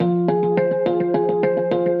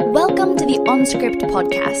the OnScript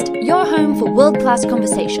podcast, your home for world-class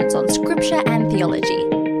conversations on scripture and theology,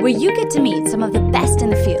 where you get to meet some of the best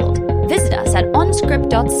in the field. Visit us at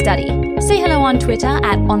onscript.study. Say hello on Twitter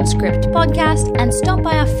at OnScriptPodcast and stop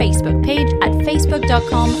by our Facebook page at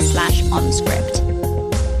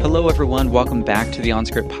facebook.com/OnScript. Hello, everyone. Welcome back to the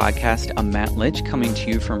OnScript podcast. I'm Matt Litch, coming to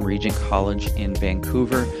you from Regent College in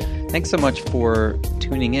Vancouver. Thanks so much for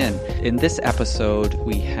tuning in. In this episode,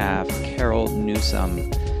 we have Carol Newsom,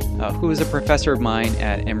 who is a professor of mine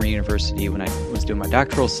at Emory University when I was doing my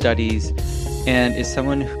doctoral studies, and is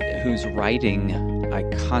someone whose writing I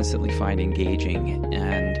constantly find engaging.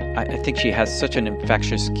 And I think she has such an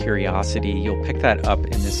infectious curiosity. You'll pick that up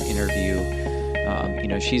in this interview.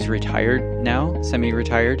 She's retired now,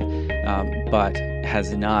 semi-retired, but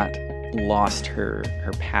has not lost her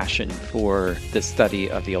passion for the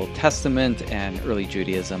study of the Old Testament and early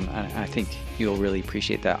Judaism. I think you'll really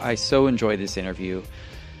appreciate that. I so enjoy this interview,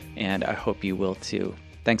 and I hope you will too.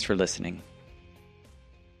 Thanks for listening.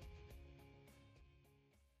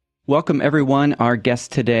 Welcome, everyone. Our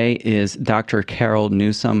guest today is Dr. Carol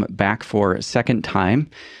Newsom, back for a second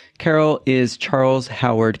time. Carol is Charles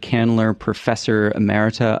Howard Candler Professor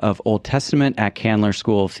Emerita of Old Testament at Candler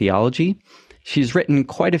School of Theology. She's written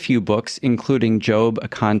quite a few books, including Job, A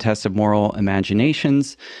Contest of Moral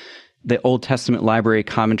Imaginations, the Old Testament Library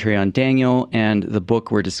Commentary on Daniel, and the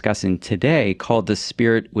book we're discussing today called The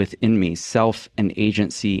Spirit Within Me, Self and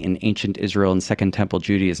Agency in Ancient Israel and Second Temple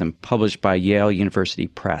Judaism, published by Yale University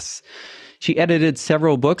Press. She edited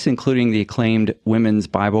several books, including the acclaimed Women's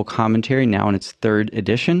Bible Commentary, now in its third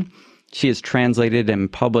edition. She has translated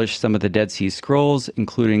and published some of the Dead Sea Scrolls,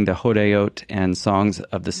 including the Hodayot and Songs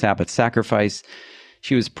of the Sabbath Sacrifice.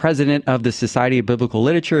 She was president of the Society of Biblical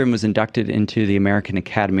Literature and was inducted into the American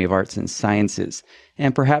Academy of Arts and Sciences.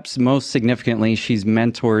 And perhaps most significantly, she's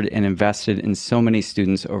mentored and invested in so many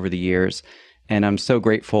students over the years. And I'm so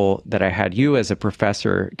grateful that I had you as a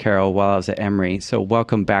professor, Carol, while I was at Emory. So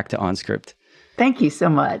welcome back to OnScript. Thank you so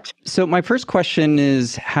much. So my first question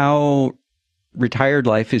is how retired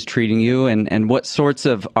life is treating you, and what sorts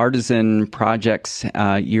of artisan projects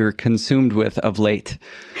you're consumed with of late.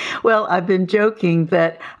 Well, I've been joking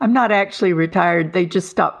that I'm not actually retired. They just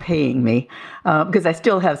stopped paying me because I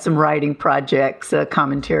still have some writing projects, a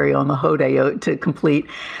commentary on the Hodayot to complete.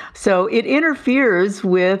 So it interferes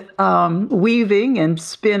with weaving and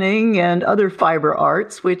spinning and other fiber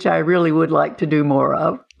arts, which I really would like to do more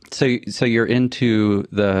of. So you're into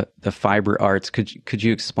the fiber arts. Could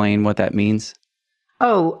you explain what that means?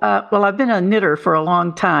 Well, I've been a knitter for a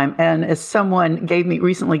long time, and as someone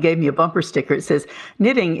recently gave me a bumper sticker, it says,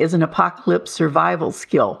 "Knitting is an apocalypse survival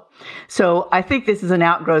skill." So I think this is an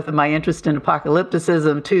outgrowth of my interest in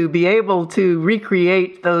apocalypticism, to be able to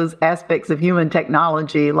recreate those aspects of human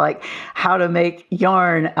technology, like how to make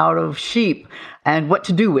yarn out of sheep and what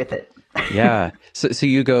to do with it. Yeah. So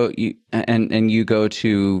you go to,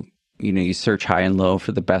 you search high and low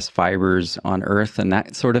for the best fibers on earth and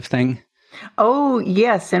that sort of thing? Oh,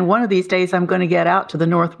 yes. And one of these days I'm going to get out to the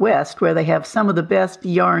Northwest, where they have some of the best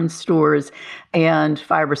yarn stores and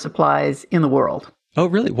fiber supplies in the world. Oh,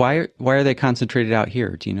 really? Why are they concentrated out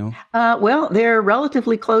here? Do you know? Well, they're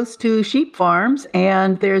relatively close to sheep farms,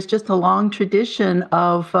 and there's just a long tradition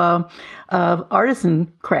of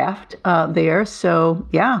artisan craft there. So,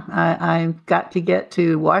 yeah, I've got to get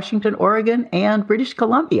to Washington, Oregon, and British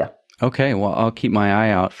Columbia. Okay, well, I'll keep my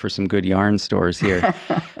eye out for some good yarn stores here.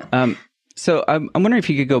 So I'm wondering if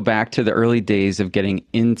you could go back to the early days of getting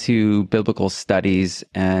into biblical studies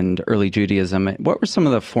and early Judaism. What were some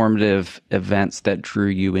of the formative events that drew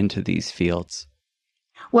you into these fields?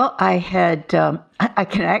 Well, I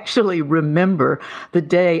can actually remember the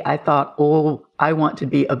day I thought, I want to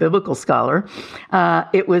be a biblical scholar.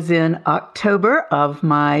 It was in October of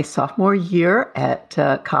my sophomore year at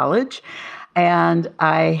college. And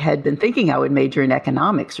I had been thinking I would major in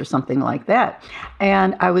economics or something like that.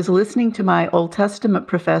 And I was listening to my Old Testament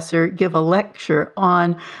professor give a lecture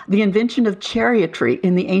on the invention of chariotry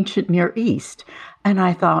in the ancient Near East. And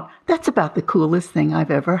I thought, that's about the coolest thing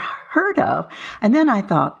I've ever heard of. And then I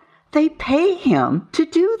thought, they pay him to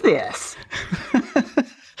do this.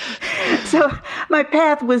 So my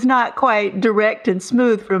path was not quite direct and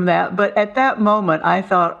smooth from that. But at that moment, I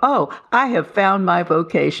thought, I have found my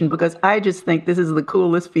vocation, because I just think this is the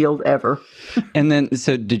coolest field ever. And then,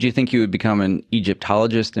 so did you think you would become an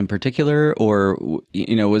Egyptologist in particular? Or,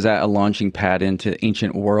 was that a launching pad into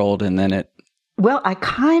ancient world and then it Well,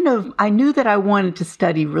 I knew that I wanted to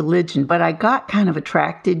study religion, but I got kind of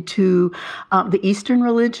attracted to the Eastern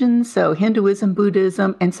religions, so Hinduism,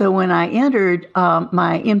 Buddhism. And so when I entered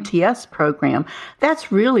my MTS program,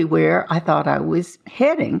 that's really where I thought I was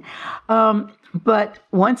heading. But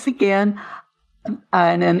once again,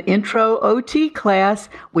 in an intro OT class,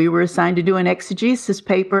 we were assigned to do an exegesis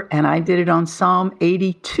paper, and I did it on Psalm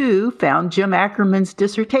 82, found Jim Ackerman's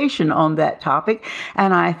dissertation on that topic,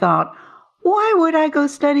 and I thought, why would I go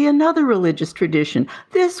study another religious tradition?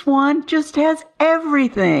 This one just has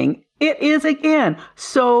everything. It is, again,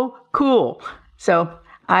 so cool. So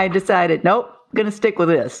I decided, nope, I'm going to stick with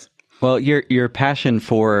this. Well, your passion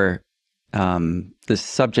for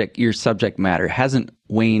your subject matter hasn't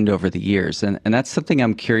waned over the years. And that's something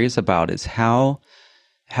I'm curious about, is how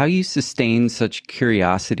you sustain such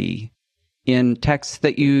curiosity in texts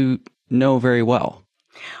that you know very well.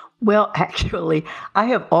 Well, actually, I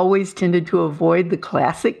have always tended to avoid the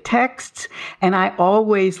classic texts, and I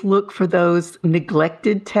always look for those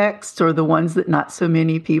neglected texts or the ones that not so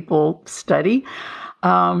many people study.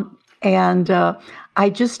 I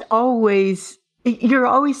just always, you're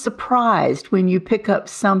always surprised when you pick up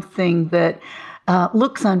something that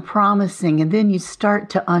looks unpromising, and then you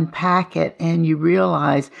start to unpack it and you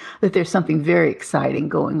realize that there's something very exciting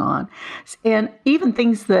going on. And even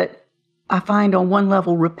things that I find on one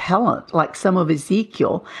level repellent, like some of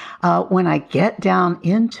Ezekiel, when I get down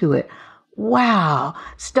into it, wow,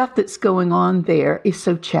 stuff that's going on there is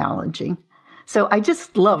so challenging. So I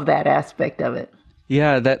just love that aspect of it.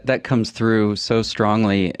 Yeah, that comes through so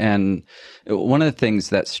strongly. And one of the things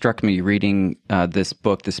that struck me reading this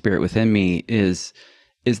book, The Spirit Within Me, is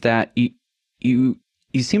that you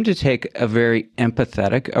seem to take a very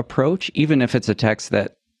empathetic approach, even if it's a text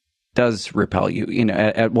that does repel you. You know,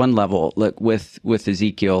 at one level, like with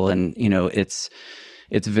Ezekiel, and its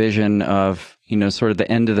vision of sort of the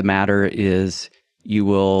end of the matter is you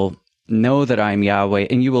will know that I'm Yahweh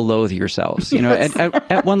and you will loathe yourselves. Yes.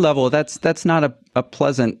 At one level, that's not a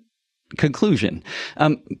pleasant conclusion.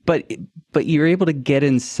 But you're able to get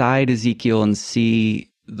inside Ezekiel and see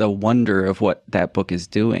the wonder of what that book is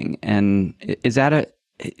doing. And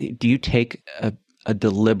do you take a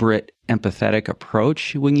deliberate empathetic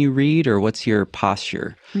approach when you read, or what's your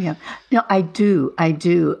posture? Yeah, I do.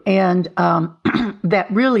 And that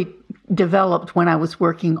really developed when I was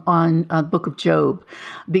working on the book of Job,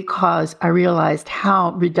 because I realized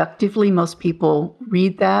how reductively most people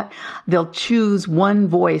read that. They'll choose one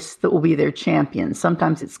voice that will be their champion.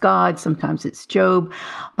 Sometimes it's God, sometimes it's Job.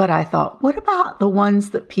 But I thought, what about the ones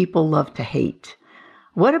that people love to hate?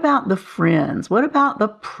 What about the friends? What about the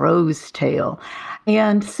prose tale?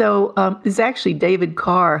 And so it's actually David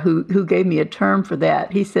Carr who gave me a term for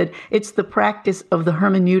that. He said, it's the practice of the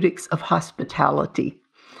hermeneutics of hospitality.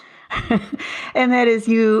 And that is,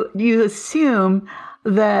 you assume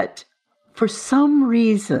that for some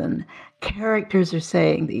reason, characters are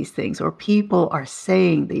saying these things or people are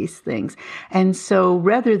saying these things. And so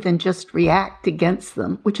rather than just react against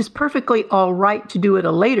them, which is perfectly all right to do at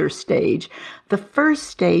a later stage, the first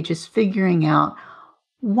stage is figuring out,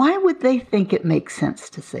 why would they think it makes sense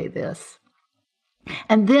to say this?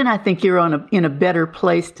 And then I think you're in a better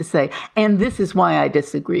place to say, and this is why I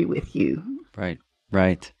disagree with you.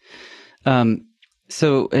 Right.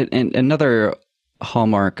 So another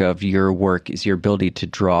hallmark of your work is your ability to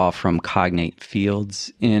draw from cognate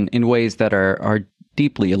fields in ways that are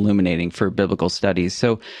deeply illuminating for biblical studies.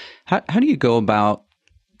 So how do you go about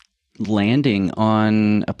landing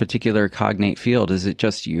on a particular cognate field? Is it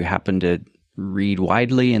just you happen to read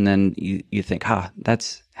widely and then you think,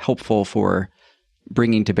 that's helpful for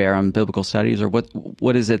bringing to bear on biblical studies? Or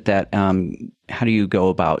what is it that, how do you go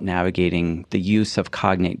about navigating the use of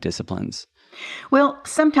cognate disciplines? Well,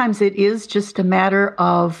 sometimes it is just a matter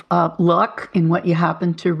of luck in what you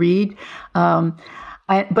happen to read.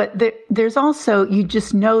 But there's also, you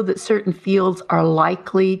just know that certain fields are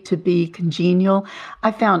likely to be congenial.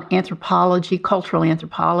 I found anthropology, cultural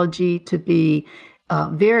anthropology, to be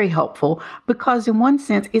very helpful because in one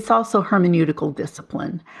sense, it's also hermeneutical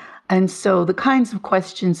discipline. And so the kinds of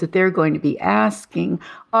questions that they're going to be asking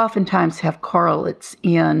oftentimes have correlates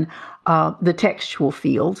in the textual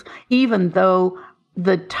fields, even though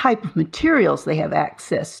the type of materials they have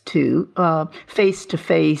access to,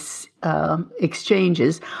 face-to-face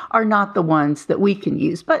exchanges, are not the ones that we can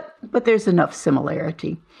use, but there's enough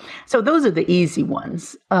similarity. So those are the easy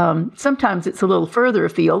ones. Sometimes it's a little further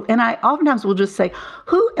afield, and I oftentimes will just say,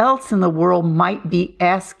 who else in the world might be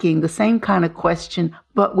asking the same kind of question,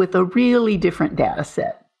 but with a really different data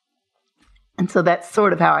set? And so that's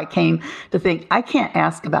sort of how I came to think I can't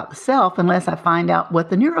ask about the self unless I find out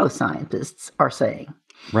what the neuroscientists are saying.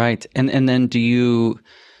 Right. And then so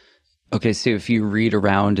if you read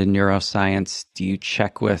around in neuroscience, do you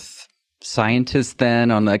check with scientists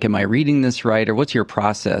then on am I reading this right? Or what's your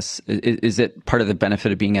process? Is it part of the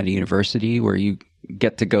benefit of being at a university where you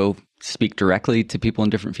get to go speak directly to people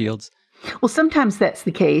in different fields? Well, sometimes that's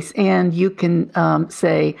the case, and you can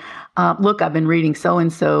say, look, I've been reading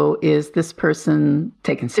so-and-so. Is this person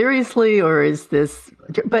taken seriously, or is this...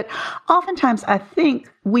 But oftentimes, I think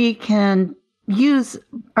we can use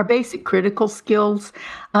our basic critical skills.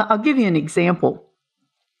 I'll give you an example.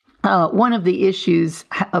 One of the issues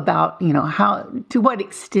about, to what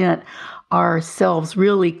extent are selves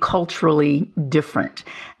really culturally different?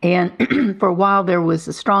 And for a while, there was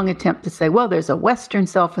a strong attempt to say, well, there's a Western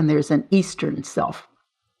self and there's an Eastern self.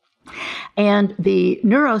 And the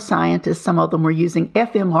neuroscientists, some of them were using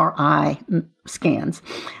fMRI scans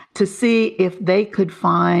to see if they could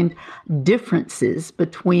find differences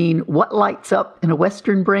between what lights up in a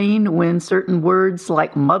Western brain when certain words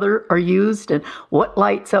like mother are used and what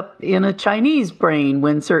lights up in a Chinese brain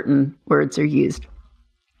when certain words are used.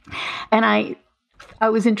 And I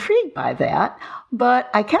was intrigued by that, but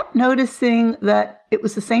I kept noticing that it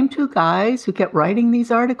was the same two guys who kept writing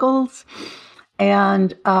these articles.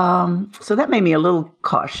 And so that made me a little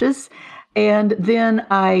cautious. And then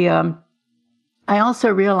I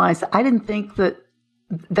also realized I didn't think that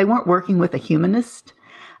they weren't working with a humanist.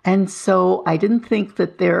 And so I didn't think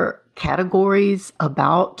that their categories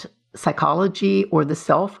about psychology or the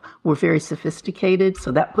self were very sophisticated. So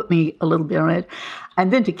that put me a little bit on it.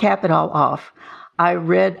 And then to cap it all off,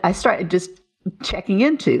 I started just checking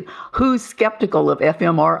into who's skeptical of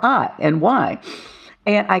fMRI and why.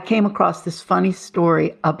 And I came across this funny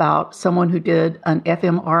story about someone who did an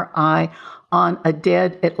fMRI on a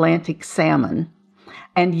dead Atlantic salmon.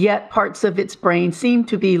 And yet parts of its brain seemed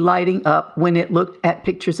to be lighting up when it looked at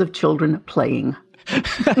pictures of children playing.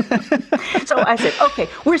 So I said, okay,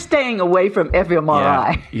 we're staying away from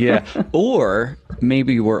fMRI. Yeah. Or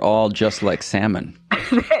maybe we're all just like salmon.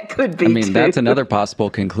 That could be too. That's another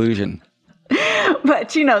possible conclusion.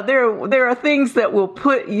 But, there are things that will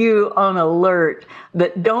put you on alert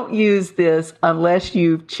that don't use this unless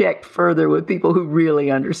you've checked further with people who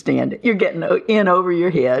really understand it. You're getting in over your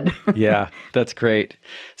head. Yeah, that's great.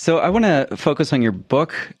 So I want to focus on your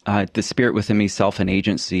book, The Spirit Within Me, Self and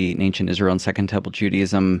Agency in Ancient Israel and Second Temple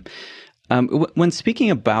Judaism. When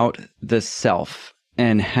speaking about the self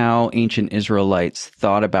and how ancient Israelites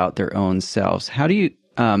thought about their own selves, how do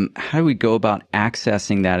we go about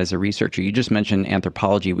accessing that as a researcher? You just mentioned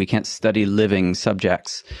anthropology. We can't study living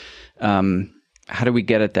subjects. How do we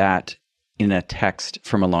get at that in a text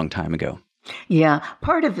from a long time ago? Yeah,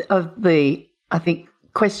 part of the, I think,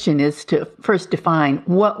 question is to first define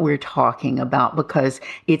what we're talking about, because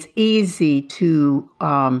it's easy to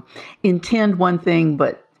intend one thing,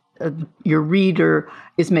 but your reader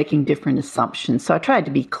is making different assumptions. So I tried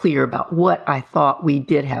to be clear about what I thought we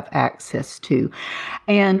did have access to.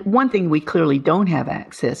 And one thing we clearly don't have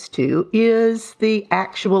access to is the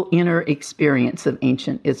actual inner experience of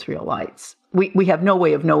ancient Israelites. We have no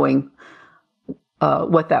way of knowing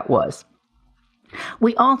what that was.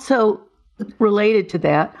 We also, related to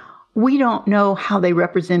that, we don't know how they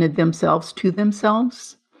represented themselves to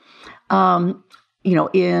themselves.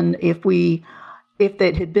 If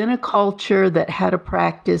it had been a culture that had a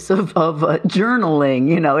practice of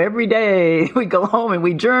journaling, every day we go home and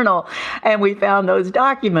we journal and we found those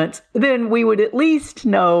documents, then we would at least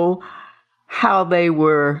know how they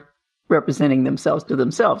were representing themselves to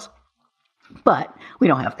themselves. But we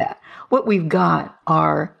don't have that. What we've got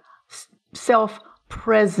are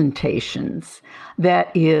self-presentations.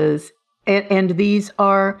 That is, and these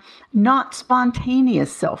are not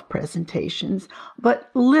spontaneous self-presentations,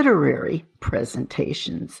 but literary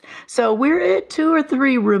presentations. So we're at 2 or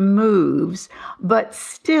 3 removes, but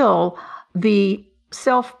still the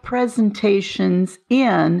self-presentations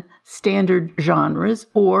in standard genres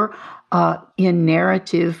or in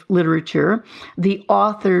narrative literature, the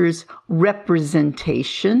author's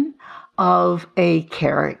representation of a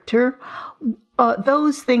character,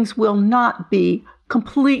 those things will not be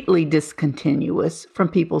completely discontinuous from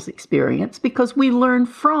people's experience, because we learn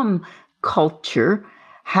from culture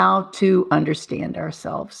how to understand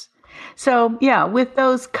ourselves. So, yeah, with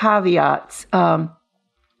those caveats and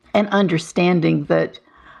understanding that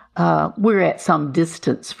we're at some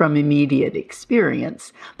distance from immediate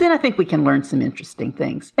experience, then I think we can learn some interesting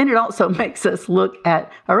things. And it also makes us look at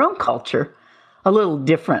our own culture a little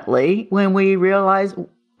differently when we realize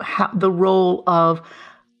how the role of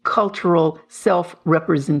cultural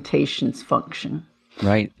self-representations function.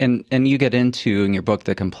 Right. And you get into, in your book,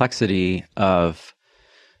 the complexity of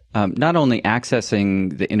not only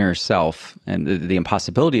accessing the inner self and the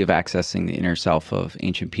impossibility of accessing the inner self of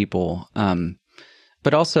ancient people,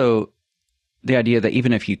 but also the idea that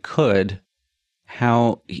even if you could,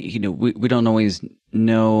 how, we don't always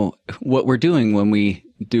know what we're doing when we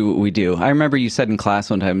do what we do. I remember you said in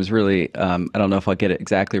class one time, it was really, I don't know if I'll get it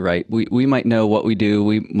exactly right. We might know what we do.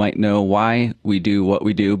 We might know why we do what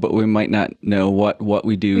we do, but we might not know what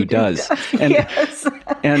we do does. And, yes.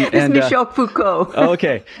 And Michel Foucault.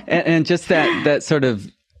 Okay. And just that sort of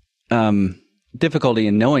difficulty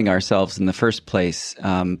in knowing ourselves in the first place.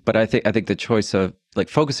 But I think the choice of like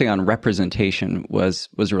focusing on representation was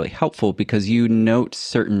really helpful, because you note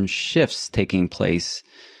certain shifts taking place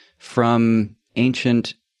from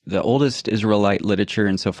the oldest Israelite literature,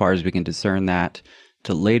 insofar as we can discern that,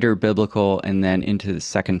 to later biblical, and then into the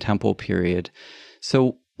Second Temple period.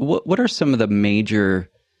 So what are some of the major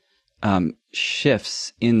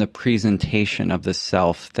shifts in the presentation of the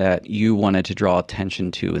self that you wanted to draw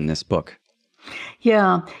attention to in this book?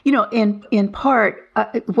 Yeah. In part,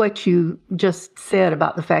 what you just said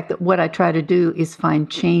about the fact that what I try to do is find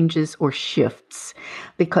changes or shifts,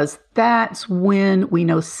 because that's when we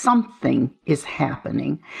know something is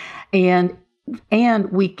happening, and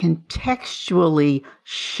we can textually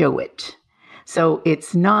show it. So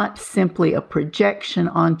it's not simply a projection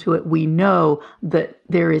onto it. We know that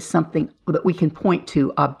there is something that we can point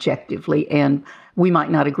to objectively, and we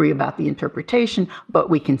might not agree about the interpretation, but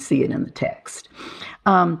we can see it in the text.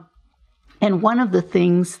 And one of the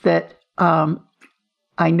things that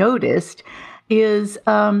I noticed is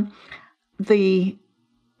the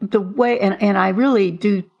way, and I really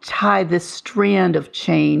do tie this strand of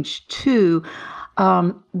change to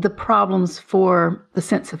the problems for the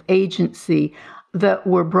sense of agency that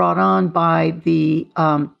were brought on by the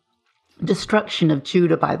destruction of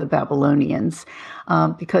Judah by the Babylonians,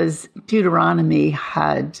 because Deuteronomy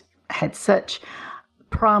had such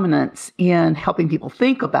prominence in helping people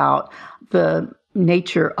think about the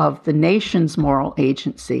nature of the nation's moral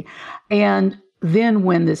agency. And then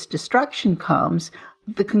when this destruction comes,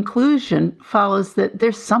 the conclusion follows that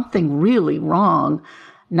there's something really wrong,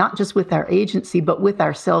 not just with our agency, but with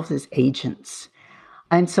ourselves as agents.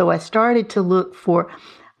 And so I started to look for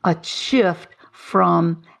a shift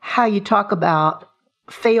from how you talk about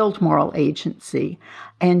failed moral agency,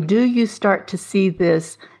 and do you start to see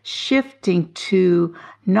this shifting to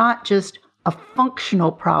not just a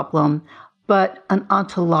functional problem, but an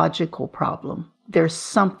ontological problem. There's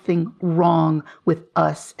something wrong with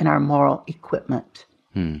us and our moral equipment.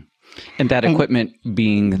 And that equipment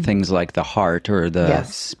being things like the heart or the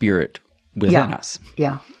spirit within us.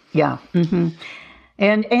 Yeah. Mm-hmm.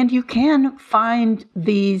 And you can find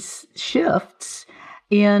these shifts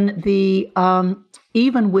in the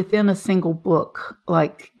even within a single book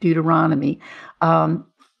like Deuteronomy.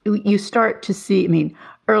 You start to see,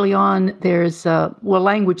 early on, there's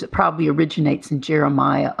language that probably originates in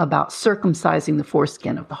Jeremiah about circumcising the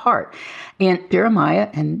foreskin of the heart. And Jeremiah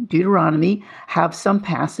and Deuteronomy have some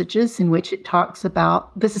passages in which it talks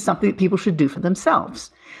about this is something that people should do for themselves.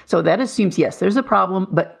 So that assumes, yes, there's a problem,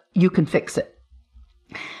 but you can fix it.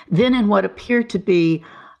 Then in what appear to be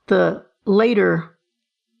the later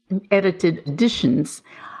edited editions,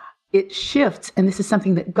 it shifts, and this is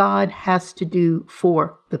something that God has to do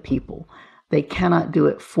for the people. They cannot do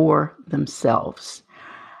it for themselves.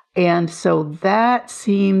 And so that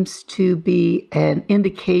seems to be an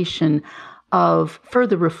indication of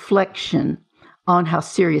further reflection on how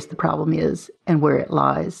serious the problem is and where it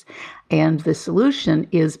lies. And the solution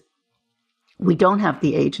is we don't have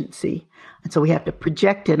the agency, and so we have to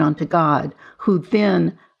project it onto God, who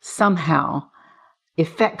then somehow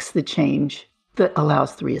effects the change that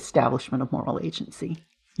allows the reestablishment of moral agency.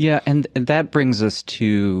 Yeah, and that brings us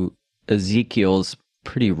to Ezekiel's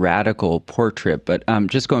pretty radical portrait. But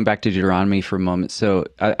just going back to Deuteronomy for a moment, so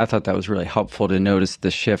I thought that was really helpful to notice the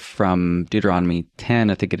shift from Deuteronomy 10,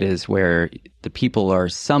 I think it is, where the people are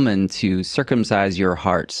summoned to circumcise your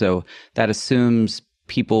heart. So that assumes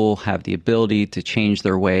people have the ability to change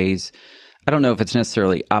their ways. I don't know if it's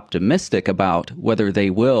necessarily optimistic about whether they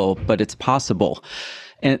will, but it's possible.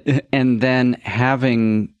 And then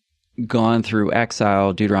having gone through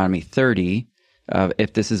exile, Deuteronomy 30,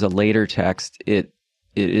 if this is a later text, it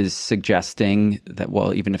is suggesting that,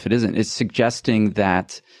 well, even if it isn't, it's suggesting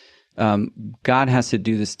that God has to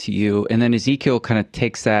do this to you. And then Ezekiel kind of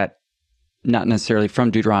takes that, not necessarily from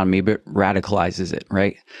Deuteronomy, but radicalizes it,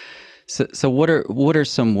 right? So what are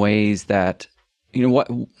some ways that, in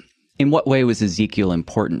what way was Ezekiel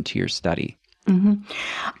important to your study?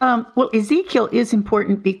 Well, Ezekiel is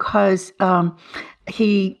important because as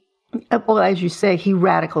you say, he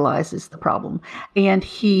radicalizes the problem, and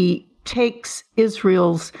he takes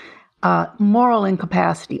Israel's moral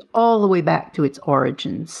incapacity all the way back to its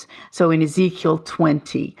origins. So in Ezekiel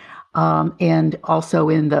 20, and also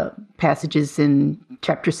in the passages in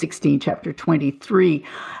chapter 16, chapter 23,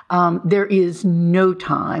 there is no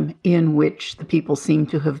time in which the people seem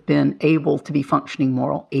to have been able to be functioning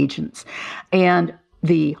moral agents. And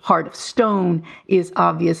the heart of stone is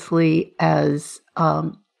obviously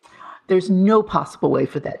there's no possible way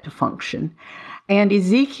for that to function. And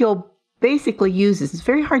Ezekiel basically uses, it's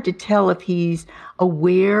very hard to tell if he's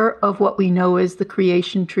aware of what we know as the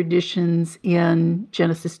creation traditions in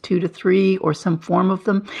Genesis 2-3 or some form of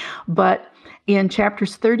them, but in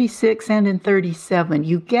chapters 36 and in 37,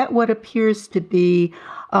 you get what appears to be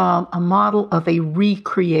a model of a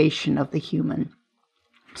recreation of the human.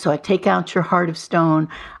 So I take out your heart of stone,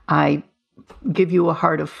 I give you a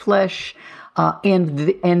heart of flesh, and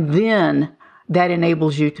then that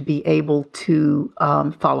enables you to be able to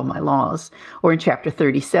follow my laws. Or in chapter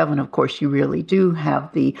 37, of course, you really do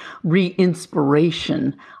have the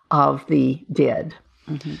re-inspiration of the dead.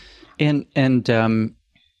 Mm-hmm. And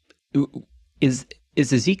is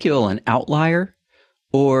Ezekiel an outlier,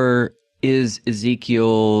 or is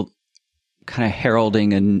Ezekiel kind of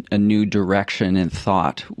heralding a new direction in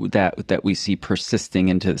thought that we see persisting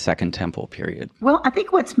into the Second Temple period? Well, I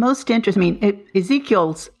think what's most interesting,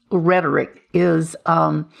 Ezekiel's rhetoric is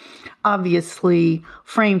obviously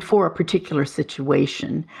framed for a particular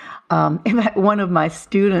situation. In fact, one of my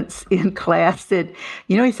students in class said,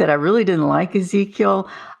 he said, I really didn't like Ezekiel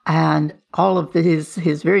and all of his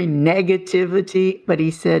very negativity, but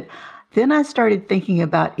he said, then I started thinking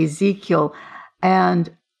about Ezekiel and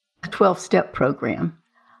a 12-step program.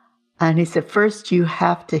 And he said, first you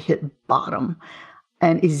have to hit bottom.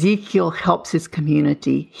 And Ezekiel helps his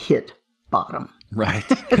community hit bottom. Right.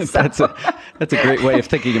 That's a great way of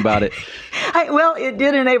thinking about it. It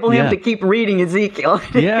did enable him to keep reading Ezekiel.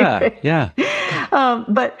 Yeah.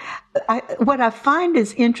 But what I find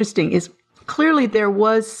is interesting is clearly there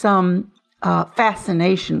was some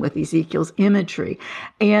fascination with Ezekiel's imagery.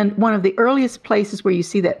 And one of the earliest places where you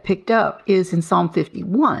see that picked up is in Psalm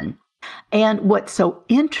 51. And what's so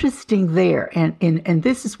interesting there, and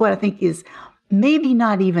this is what I think is maybe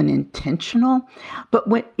not even intentional, but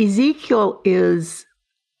when Ezekiel is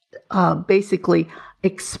basically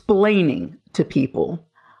explaining to people,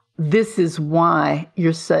 this is why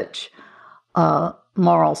you're such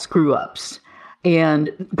moral screw-ups, and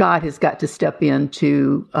God has got to step in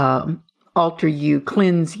to alter you,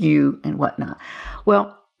 cleanse you, and whatnot.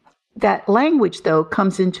 Well, that language, though,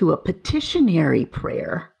 comes into a petitionary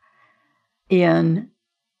prayer because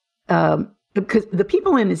the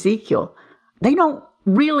people in Ezekiel, they don't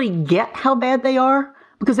really get how bad they are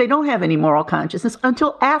because they don't have any moral consciousness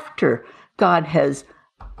until after God has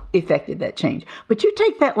effected that change. But you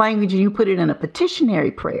take that language and you put it in a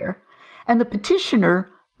petitionary prayer, and the petitioner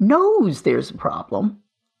knows there's a problem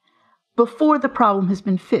before the problem has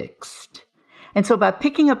been fixed. And so by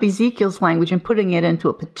picking up Ezekiel's language and putting it into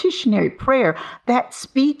a petitionary prayer, that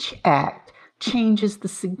speech act changes the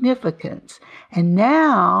significance. And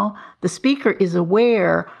now the speaker is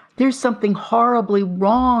aware there's something horribly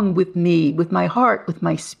wrong with me, with my heart, with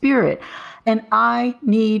my spirit, and I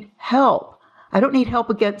need help. I don't need help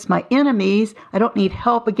against my enemies. I don't need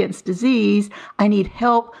help against disease. I need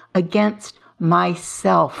help against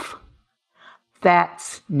myself.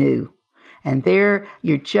 That's new. And there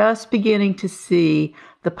you're just beginning to see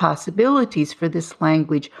the possibilities for this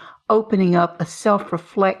language opening up a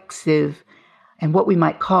self-reflexive and what we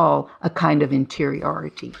might call a kind of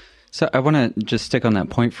interiority. So I want to just stick on that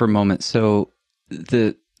point for a moment. So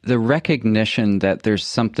the recognition that there's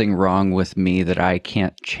something wrong with me that I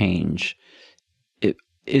can't change, it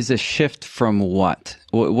is a shift from what?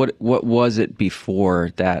 What was it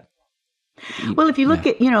before that? Well, if you look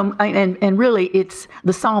at, and really it's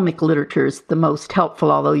the Psalmic literature is the most helpful,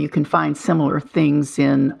 although you can find similar things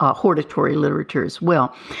in hortatory literature as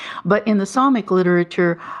well. But in the Psalmic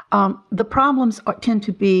literature, the problems tend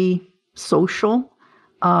to be social,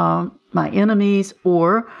 my enemies,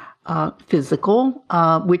 or physical,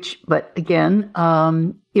 but again,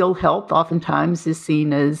 ill health oftentimes is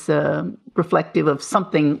seen as reflective of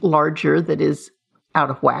something larger that is out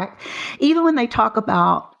of whack. Even when they talk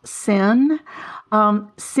about sin,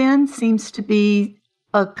 sin seems to be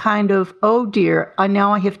a kind of, oh dear,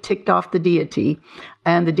 now I have ticked off the deity.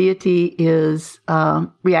 and the deity is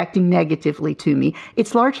reacting negatively to me,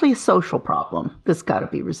 it's largely a social problem that's got to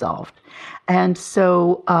be resolved. And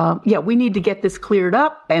so, we need to get this cleared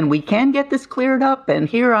up, and we can get this cleared up, and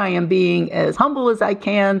here I am being as humble as I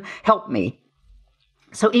can. Help me.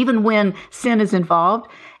 So even when sin is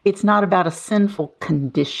involved, it's not about a sinful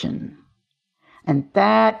condition. And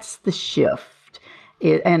that's the shift.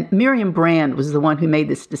 And Miriam Brand was the one who made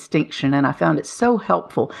this distinction, and I found it so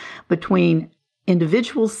helpful between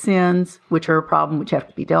individual sins, which are a problem which have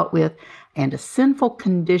to be dealt with, and a sinful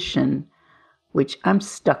condition, which I'm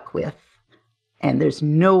stuck with, and there's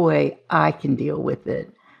no way I can deal with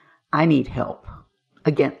it. I need help.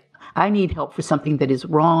 Again, I need help for something that is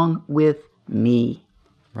wrong with me.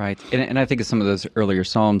 Right. And I think of some of those earlier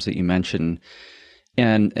Psalms that you mentioned,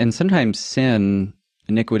 and sometimes sin,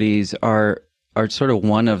 iniquities are sort of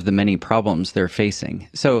one of the many problems they're facing.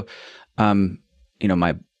 So,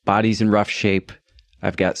 my body's in rough shape.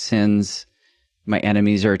 I've got sins. My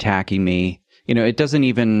enemies are attacking me. It doesn't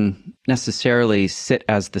even necessarily sit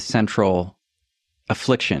as the central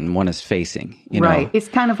affliction one is facing. Right. It's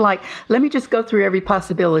kind of like, let me just go through every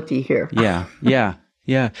possibility here. Yeah.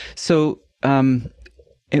 So,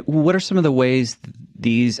 what are some of the ways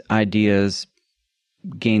these ideas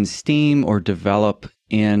gain steam or develop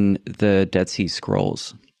in the Dead Sea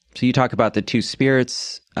Scrolls? So you talk about the two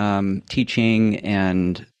spirits teaching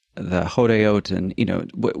and the Hodeot, and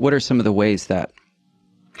what are some of the ways that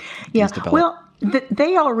these develop? Well,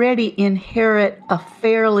 they already inherit a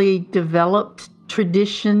fairly developed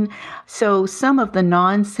tradition. So some of the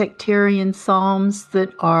non-sectarian psalms that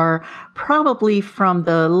are probably from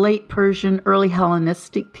the late Persian, early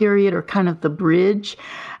Hellenistic period are kind of the bridge.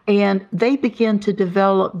 And they begin to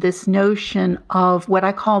develop this notion of what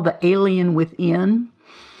I call the alien within.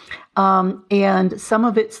 And some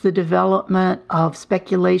of it's the development of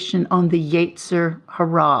speculation on the Yetzer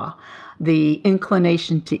Hara, the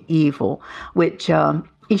inclination to evil, which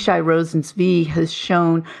Ishai Rosenzweig has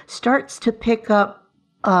shown starts to pick up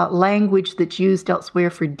language that's used elsewhere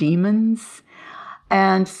for demons.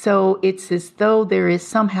 And so it's as though there is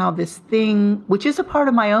somehow this thing, which is a part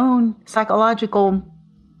of my own psychological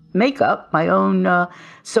makeup, my own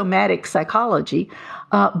somatic psychology,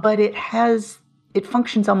 but it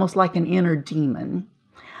functions almost like an inner demon.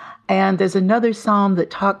 And there's another psalm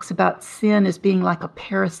that talks about sin as being like a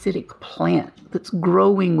parasitic plant that's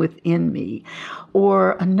growing within me.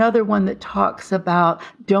 Or another one that talks about,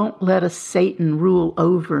 don't let a Satan rule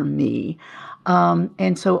over me.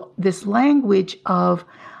 And so this language of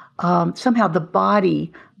somehow the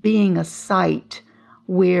body being a site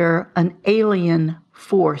where an alien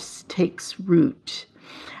force takes root.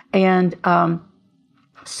 And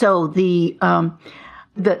so the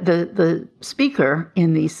speaker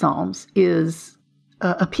in these psalms is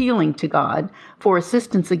appealing to God for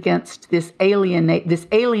assistance against this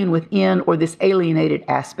alien within, or this alienated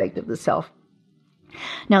aspect of the self.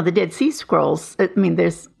 Now, the Dead Sea Scrolls,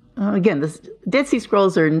 there's the Dead Sea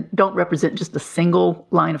Scrolls don't represent just a single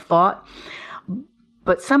line of thought,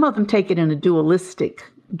 but some of them take it in a dualistic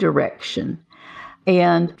direction,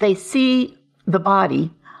 and they see the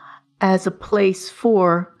body as a place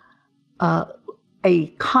for a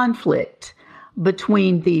conflict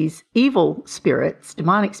between these evil spirits,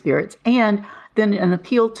 demonic spirits, and then an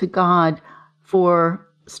appeal to God for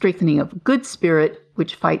strengthening of good spirit,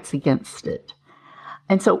 which fights against it.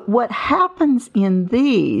 And so what happens in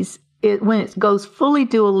these, when it goes fully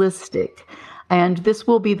dualistic, and this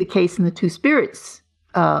will be the case in the Two Spirits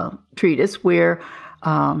treatise, where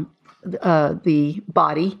the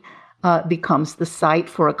body becomes the site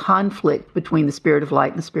for a conflict between the spirit of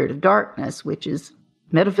light and the spirit of darkness, which is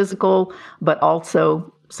metaphysical, but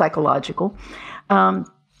also psychological. And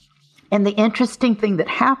the interesting thing that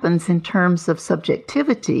happens in terms of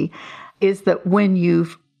subjectivity is that when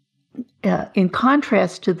you've, in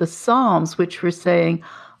contrast to the Psalms, which were saying,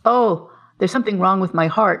 oh, there's something wrong with my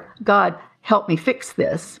heart, God, help me fix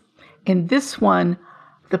this. In this one,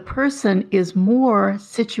 the person is more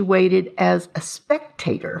situated as a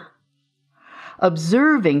spectator,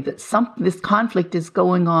 observing that this conflict is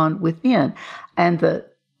going on within. And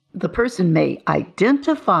the person may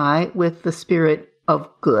identify with the spirit of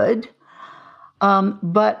good,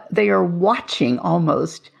 but they are watching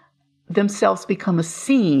almost themselves become a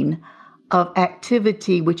scene of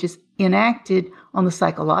activity which is enacted on the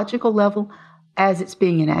psychological level as it's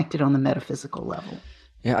being enacted on the metaphysical level.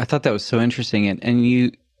 Yeah, I thought that was so interesting. And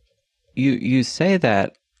you say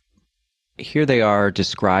that here they are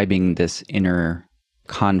describing this inner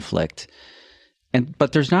conflict,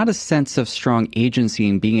 but there's not a sense of strong agency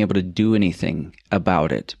in being able to do anything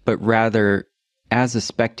about it, but rather as a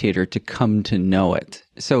spectator to come to know it.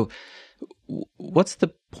 So what's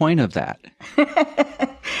the point of that?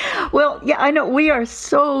 Well, yeah, I know we are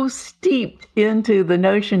so steeped into the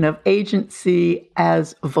notion of agency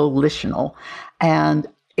as volitional. And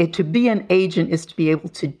to be an agent is to be able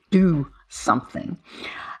to do something.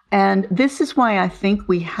 And this is why I think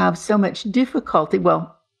we have so much difficulty.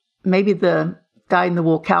 Well, maybe the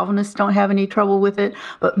dyed-in-the-wool Calvinists don't have any trouble with it,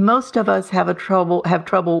 but most of us have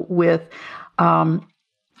trouble with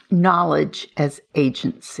knowledge as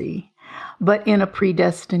agency. But in a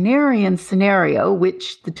predestinarian scenario,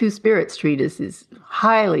 which the Two Spirits treatise is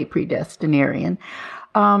highly predestinarian,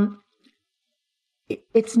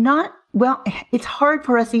 it's not, well, it's hard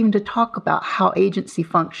for us even to talk about how agency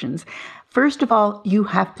functions. First of all, you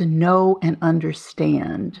have to know and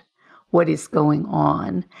understand what is going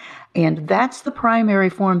on. And that's the primary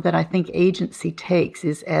form that I think agency takes,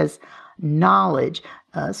 is as knowledge,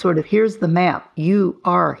 sort of, here's the map, you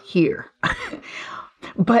are here.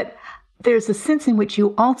 But there's a sense in which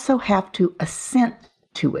you also have to assent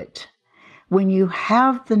to it. When you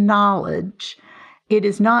have the knowledge, it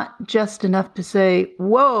is not just enough to say,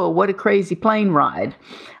 whoa, what a crazy plane ride.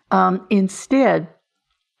 Instead,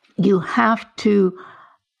 you have to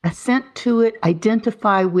assent to it,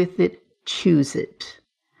 identify with it, choose it.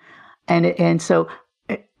 And so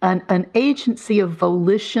an agency of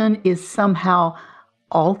volition is somehow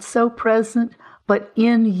also present, but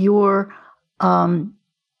in your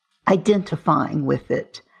identifying with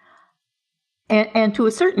it. And to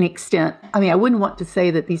a certain extent, I mean, I wouldn't want to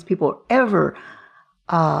say that these people are ever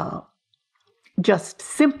just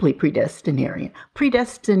simply predestinarian.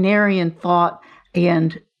 Predestinarian thought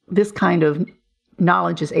and this kind of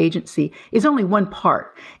knowledge as agency is only one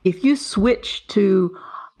part. If you switch to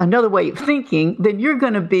another way of thinking, then you're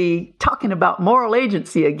going to be talking about moral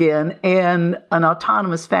agency again in an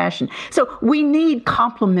autonomous fashion. So we need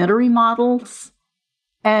complementary models.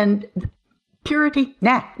 And purity,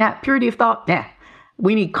 purity of thought,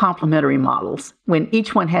 we need complementary models when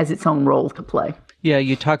each one has its own role to play. Yeah,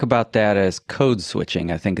 you talk about that as code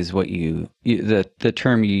switching, I think is what the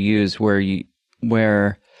term you use,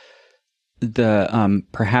 where the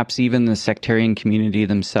perhaps even the sectarian community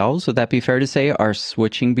themselves, would that be fair to say, are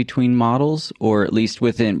switching between models, or at least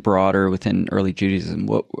within early Judaism?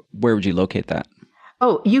 Where would you locate that?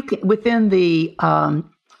 Oh, you can within the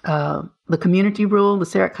community rule, the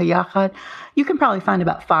Seret HaYachad, you can probably find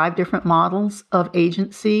about 5 different models of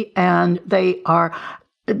agency, and they are.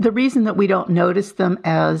 The reason that we don't notice them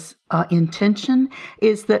as intention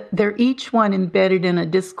is that they're each one embedded in a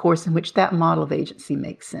discourse in which that model of agency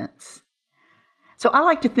makes sense. So I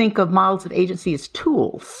like to think of models of agency as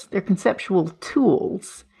tools. They're conceptual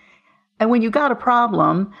tools. And when you got a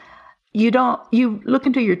problem, you look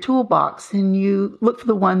into your toolbox and you look for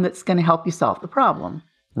the one that's going to help you solve the problem.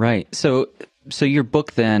 Right. So your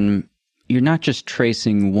book then, you're not just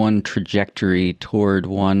tracing one trajectory toward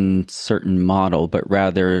one certain model, but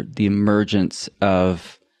rather the emergence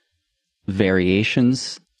of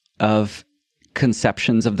variations of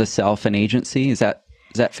conceptions of the self and agency. Is that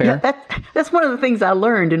fair? Yeah, that's one of the things I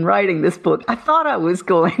learned in writing this book. I thought I was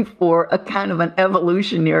going for a kind of an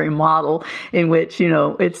evolutionary model in which,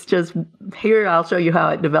 it's just, here, I'll show you how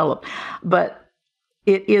it developed. But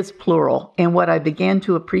it is plural. And what I began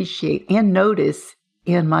to appreciate and notice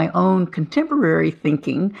in my own contemporary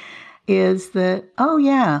thinking is that, oh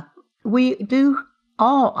yeah, we do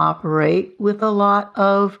all operate with a lot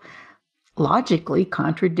of logically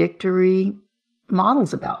contradictory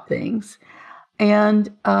models about things. And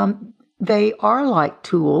they are like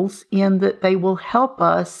tools in that they will help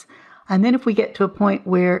us. And then if we get to a point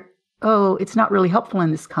where, oh, it's not really helpful in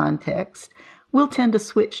this context, we'll tend to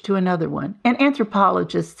switch to another one. And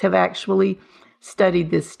anthropologists have actually studied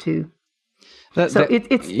this too. It's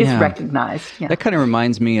recognized. Yeah. That kind of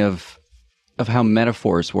reminds me of how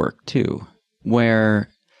metaphors work too, where,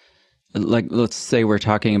 like, let's say we're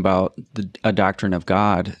talking about a doctrine of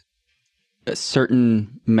God.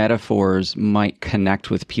 Certain metaphors might connect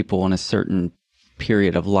with people in a certain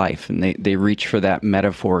period of life, and they reach for that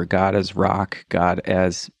metaphor: God as rock, God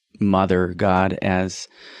as mother, God as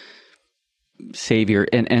savior,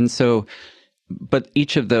 and so. But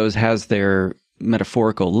each of those has their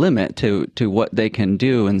metaphorical limit to what they can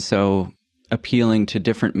do, and so appealing to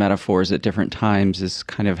different metaphors at different times is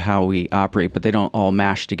kind of how we operate, but they don't all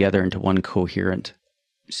mash together into one coherent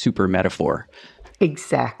super metaphor.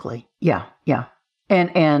 Exactly. Yeah.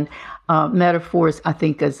 And metaphors, I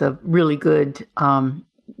think, is a really good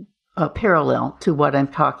parallel to what I'm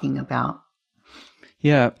talking about.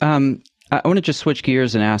 Yeah. I want to just switch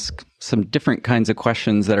gears and ask some different kinds of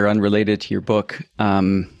questions that are unrelated to your book.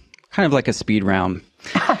 kind of like a speed round.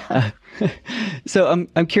 So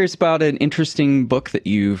I'm curious about an interesting book that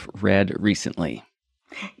you've read recently.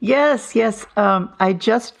 Yes. I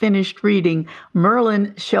just finished reading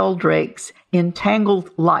Merlin Sheldrake's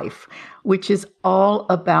Entangled Life, which is all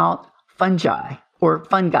about fungi,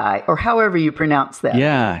 or however you pronounce that.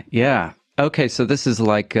 Yeah. Okay, so this is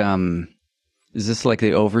like, is this like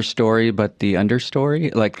the overstory, but the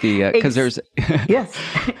understory? Like because there's... Yes.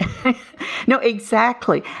 No,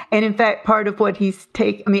 exactly. And in fact, part of what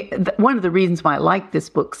one of the reasons why I like this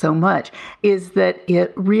book so much is that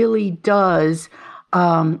it really does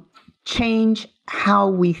change how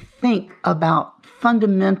we think about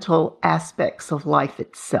fundamental aspects of life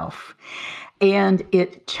itself. And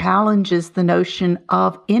it challenges the notion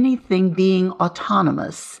of anything being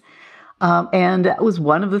autonomous. And that was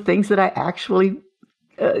one of the things that I actually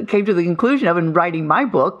came to the conclusion of in writing my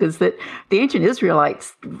book, is that the ancient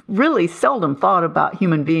Israelites really seldom thought about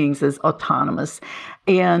human beings as autonomous.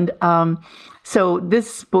 And so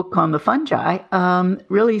this book on the fungi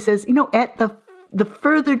really says, at the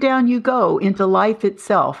further down you go into life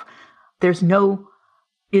itself, there's no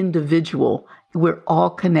individual. We're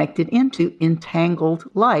all connected into entangled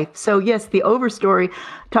life. So yes, the overstory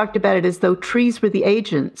talked about it as though trees were the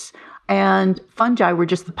agents and fungi were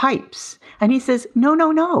just the pipes. And he says, no.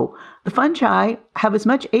 The fungi have as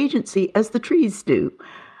much agency as the trees do.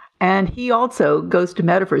 And he also goes to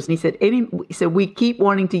metaphors. And he said, we keep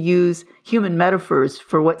wanting to use human metaphors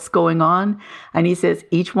for what's going on. And he says,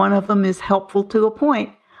 each one of them is helpful to a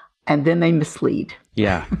point, and then they mislead.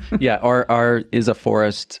 Yeah. Or is a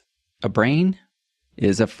forest a brain?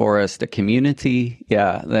 Is a forest a community?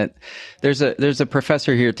 Yeah. That there's a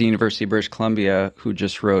professor here at the University of British Columbia who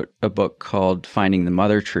just wrote a book called Finding the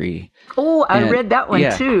Mother Tree. Oh, I read that one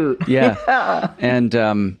too. Yeah.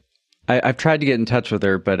 And I've tried to get in touch with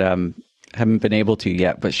her, but haven't been able to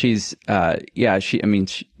yet. But she's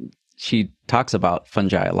she talks about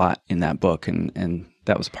fungi a lot in that book, and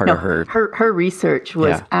that was part of her research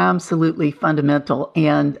was absolutely fundamental.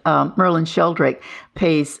 And Merlin Sheldrake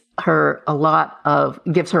gives her a lot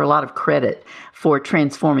of credit for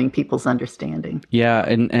transforming people's understanding. Yeah,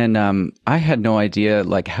 and I had no idea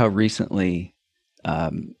like how recently,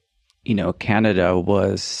 Canada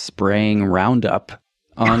was spraying Roundup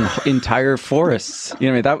on entire forests.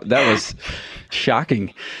 That was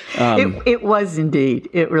shocking. It was indeed.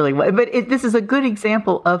 It really was. But this is a good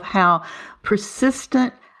example of how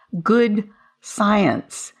persistent, good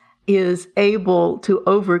science is able to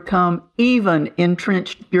overcome even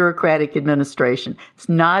entrenched bureaucratic administration. It's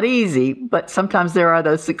not easy, but sometimes there are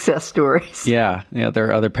those success stories. Yeah, there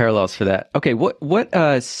are other parallels for that. Okay, what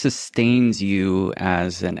sustains you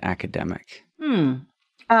as an academic?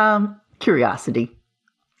 Curiosity.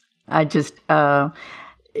 I just,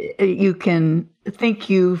 you can think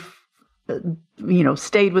you've,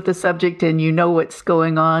 stayed with the subject and you know what's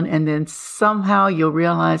going on, and then somehow you'll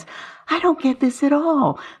realize, I don't get this at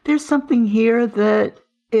all. There's something here that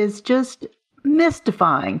is just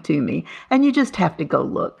mystifying to me, and you just have to go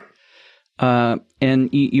look. And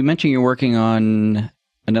you mentioned you're working on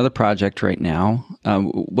another project right now.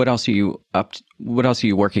 What else are you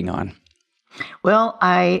working on? Well,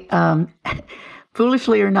 I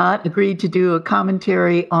foolishly or not, agreed to do a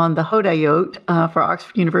commentary on the Hodayot for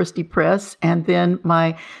Oxford University Press. And then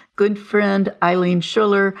my good friend Eileen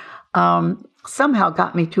Schuller somehow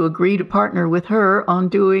got me to agree to partner with her on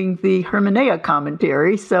doing the Hermeneia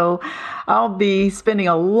commentary. So I'll be spending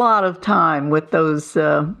a lot of time with those,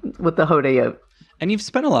 with the Hodayot. And you've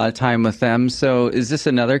spent a lot of time with them. So is this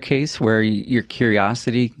another case where your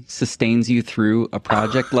curiosity sustains you through a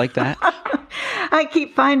project like that? I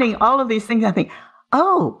keep finding all of these things. I think,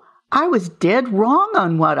 oh, I was dead wrong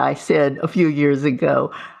on what I said a few years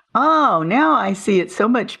ago. Oh, now I see it so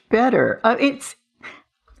much better. It's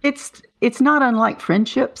not unlike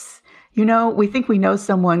friendships. We think we know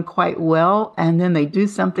someone quite well, and then they do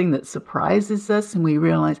something that surprises us, and we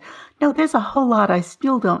realize, no, there's a whole lot I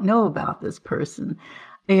still don't know about this person.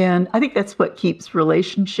 And I think that's what keeps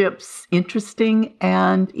relationships interesting.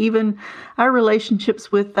 And even our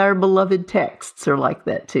relationships with our beloved texts are like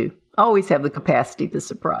that too. Always have the capacity to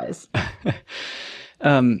surprise.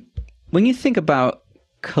 When you think about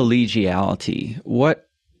collegiality, what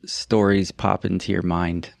stories pop into your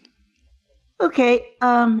mind? Okay.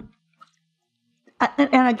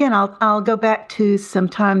 And again, I'll go back to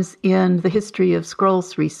sometimes in the history of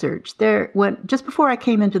scrolls research. Just before I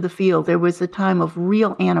came into the field, there was a time of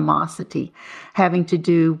real animosity having to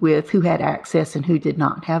do with who had access and who did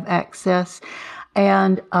not have access.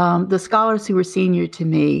 And the scholars who were senior to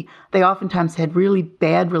me, they oftentimes had really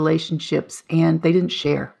bad relationships and they didn't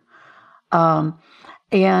share.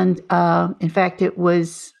 And in fact, it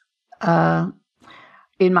was, in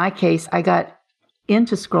my case, I got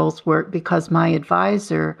into Scrolls work because my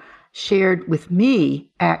advisor shared with me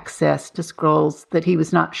access to Scrolls that he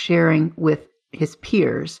was not sharing with his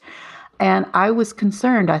peers. And I was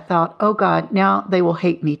concerned. I thought, oh God, now they will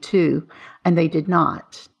hate me too. And they did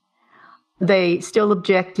not. They still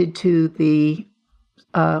objected to the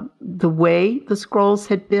way the Scrolls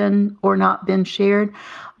had been or not been shared,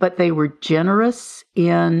 but they were generous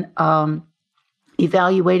in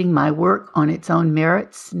evaluating my work on its own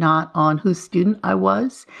merits, not on whose student I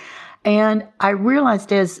was. And I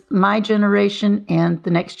realized as my generation and the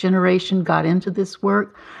next generation got into this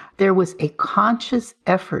work, there was a conscious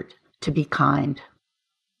effort to be kind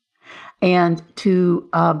and to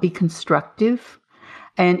be constructive.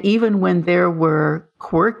 And even when there were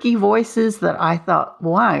quirky voices that I thought,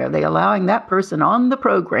 why are they allowing that person on the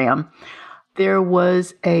program? There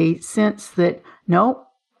was a sense that, no,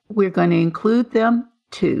 we're going to include them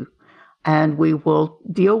too. And we will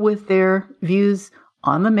deal with their views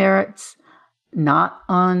on the merits, not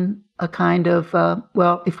on a kind of,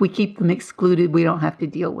 well, if we keep them excluded, we don't have to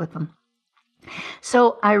deal with them.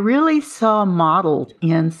 So I really saw modeled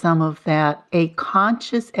in some of that a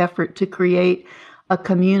conscious effort to create a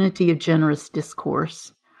community of generous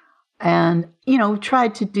discourse. And,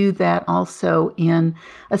 tried to do that also in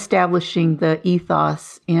establishing the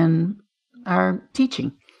ethos in our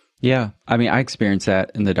teaching. Yeah. I mean, I experienced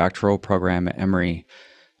that in the doctoral program at Emory.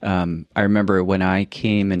 I remember when I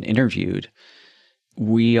came and interviewed,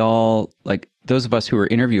 we all, like those of us who were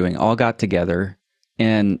interviewing, all got together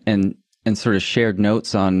and sort of shared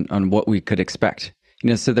notes on what we could expect.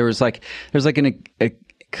 So there was a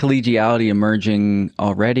collegiality emerging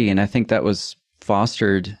already, and I think that was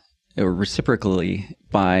fostered reciprocally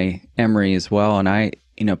by Emory as well.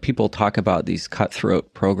 And people talk about these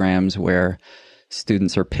cutthroat programs where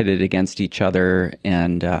students are pitted against each other,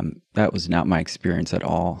 and that was not my experience at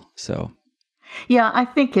all. So. Yeah, I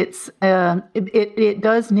think it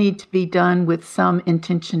does need to be done with some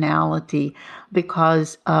intentionality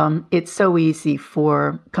because it's so easy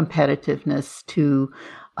for competitiveness to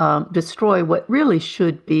destroy what really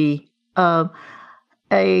should be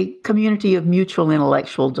a community of mutual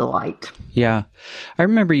intellectual delight. Yeah. I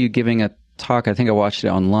remember you giving a talk, I think I watched it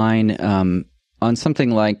online, on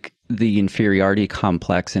something like the inferiority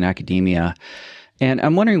complex in academia. And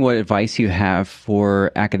I'm wondering what advice you have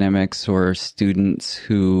for academics or students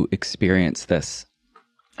who experience this.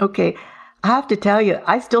 Okay. I have to tell you,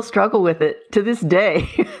 I still struggle with it to this day.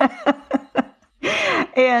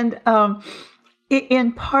 And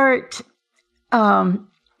in part,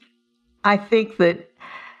 I think that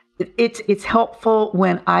it's helpful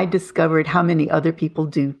when I discovered how many other people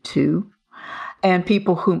do too, and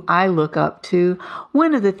people whom I look up to.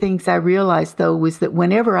 One of the things I realized, though, was that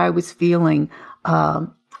whenever I was feeling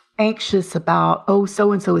anxious about,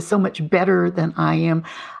 so-and-so is so much better than I am,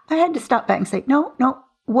 I had to stop back and say, no,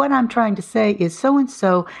 what I'm trying to say is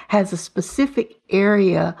so-and-so has a specific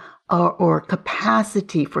area or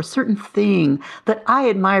capacity for a certain thing that I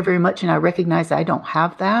admire very much, and I recognize I don't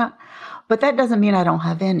have that, but that doesn't mean I don't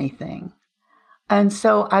have anything. And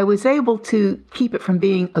so I was able to keep it from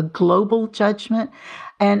being a global judgment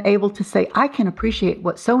and able to say, I can appreciate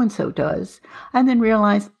what so-and-so does, and then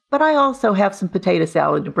realize, but I also have some potato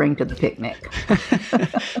salad to bring to the picnic.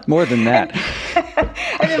 More than that.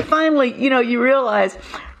 And then finally, you realize,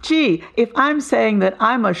 gee, if I'm saying that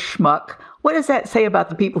I'm a schmuck, what does that say about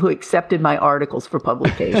the people who accepted my articles for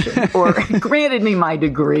publication or granted me my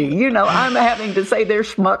degree? I'm having to say they're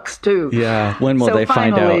schmucks too. Yeah. When will they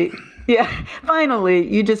find out? Yeah.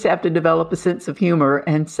 Finally, you just have to develop a sense of humor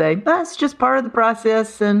and say, that's just part of the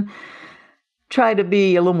process, and try to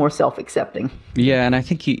be a little more self-accepting. Yeah. And I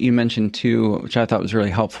think you mentioned too, which I thought was really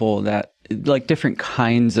helpful, that like different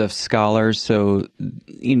kinds of scholars. So,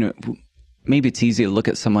 maybe it's easy to look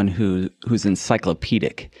at someone who's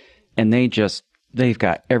encyclopedic and they've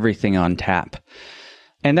got everything on tap.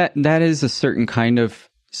 And that is a certain kind of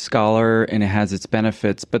scholar, and it has its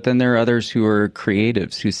benefits. But then there are others who are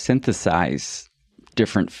creatives who synthesize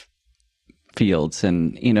different fields.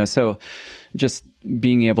 And, so just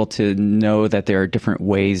being able to know that there are different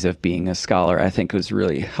ways of being a scholar, I think was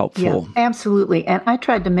really helpful. Yeah, absolutely. And I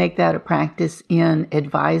tried to make that a practice in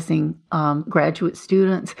advising graduate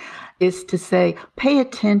students, is to say, pay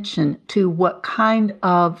attention to what kind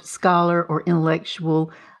of scholar or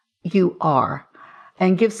intellectual you are,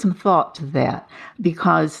 and give some thought to that,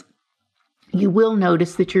 because you will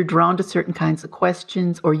notice that you're drawn to certain kinds of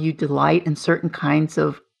questions, or you delight in certain kinds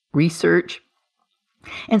of research.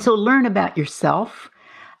 And so learn about yourself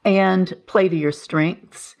and play to your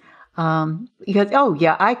strengths. Because, oh,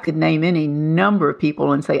 yeah, I could name any number of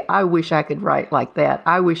people and say, I wish I could write like that.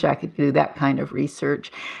 I wish I could do that kind of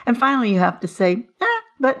research. And finally, you have to say,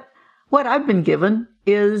 but what I've been given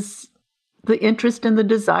is the interest and the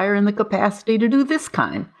desire and the capacity to do this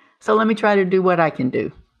kind. So let me try to do what I can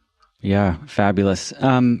do. Yeah, fabulous.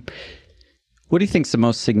 What do you think is the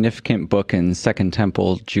most significant book in Second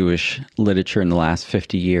Temple Jewish literature in the last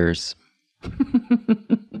 50 years?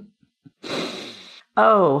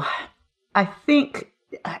 Oh, I think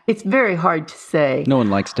it's very hard to say. No one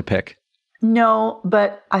likes to pick. No,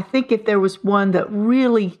 but I think if there was one that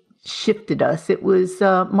really shifted us, it was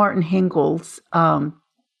Martin Hengel's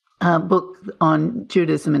book on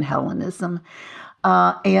Judaism and Hellenism.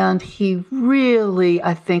 And he really,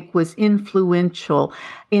 I think, was influential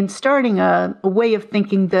in starting a way of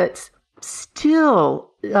thinking that's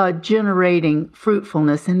still generating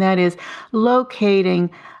fruitfulness, and that is locating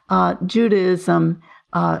Judaism,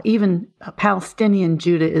 even Palestinian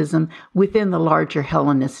Judaism, within the larger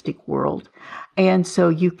Hellenistic world. And so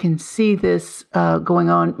you can see this going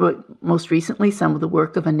on, most recently, some of the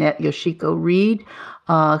work of Annette Yoshiko-Reed,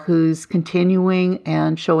 who's continuing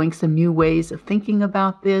and showing some new ways of thinking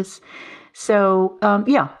about this. So,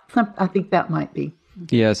 I think that might be.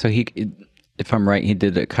 Yeah, so he, if I'm right, he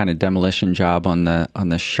did a kind of demolition job on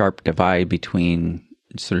the sharp divide between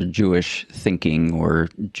sort of Jewish thinking or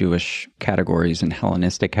Jewish categories and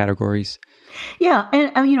Hellenistic categories. Yeah,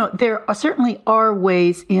 and there certainly are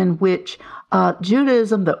ways in which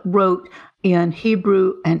Judaism that wrote in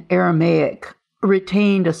Hebrew and Aramaic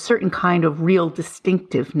retained a certain kind of real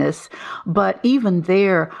distinctiveness. But even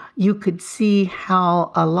there, you could see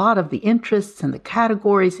how a lot of the interests and the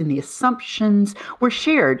categories and the assumptions were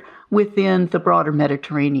shared within the broader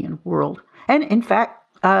Mediterranean world. And in fact,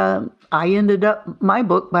 I ended up my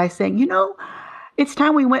book by saying, it's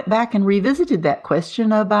time we went back and revisited that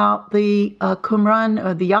question about the Qumran,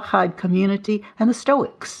 or the Yachad community, and the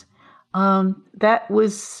Stoics. That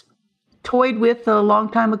was toyed with a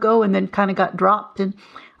long time ago and then kind of got dropped, and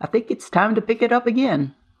I think it's time to pick it up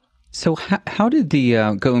again. So how did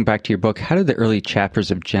going back to your book, how did the early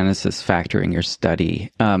chapters of Genesis factor in your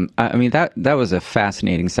study? That was a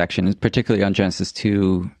fascinating section, particularly on Genesis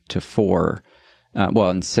 2 to 4,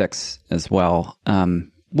 and 6 as well.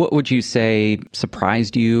 What would you say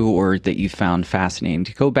surprised you or that you found fascinating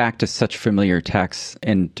to go back to such familiar texts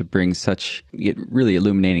and to bring such really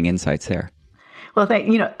illuminating insights there? Well,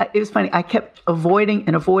 it was funny. I kept avoiding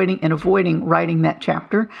writing that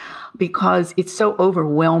chapter because it's so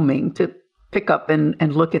overwhelming to pick up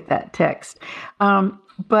and look at that text.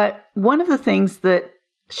 But one of the things that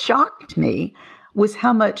shocked me was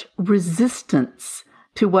how much resistance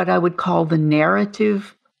to what I would call the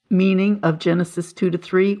narrative meaning of Genesis 2 to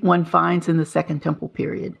 3 one finds in the Second Temple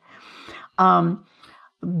period.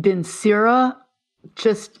 Ben Sira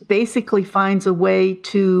just basically finds a way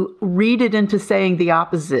to read it into saying the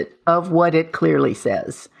opposite of what it clearly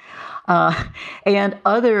says. And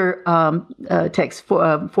other texts,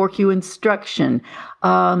 4Q instruction,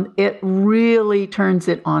 it really turns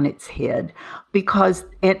it on its head because,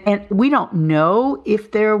 and we don't know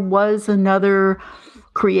if there was another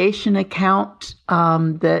creation account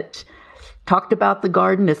that talked about the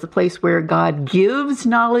garden as the place where God gives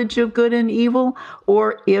knowledge of good and evil,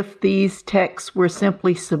 or if these texts were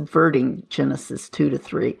simply subverting Genesis 2 to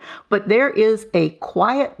 3. But there is a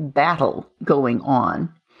quiet battle going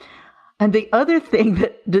on. And the other thing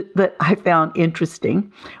that I found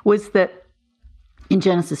interesting was that in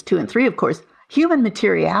Genesis 2 and 3, of course, human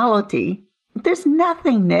materiality, there's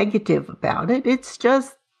nothing negative about it. It's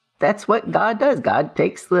just that's what God does. God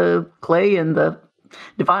takes the clay and the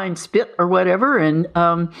divine spit or whatever and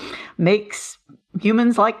makes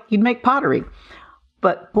humans like you'd make pottery.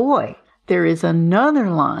 But boy, there is another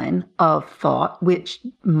line of thought which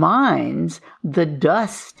mines the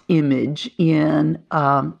dust image in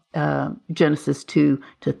Genesis 2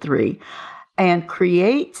 to 3 and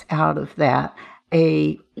creates out of that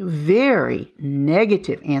a very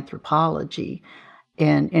negative anthropology.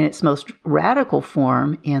 And in its most radical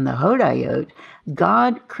form in the Hodayot,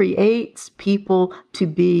 God creates people to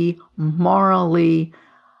be morally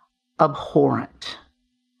abhorrent.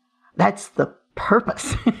 That's the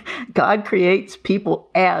purpose. God creates people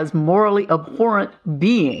as morally abhorrent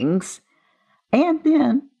beings, and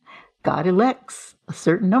then God elects a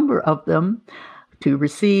certain number of them to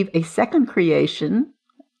receive a second creation,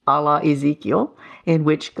 a la Ezekiel, in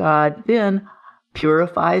which God then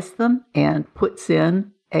purifies them and puts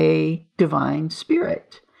in a divine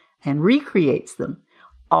spirit and recreates them,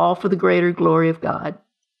 all for the greater glory of God.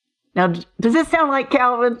 Now, does this sound like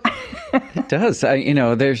Calvin? It does.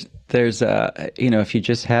 There's There's if you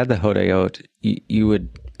just had the Hodayot, you would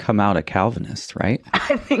come out a Calvinist, right?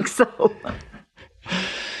 I think so.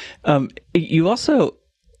 You also,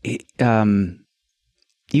 you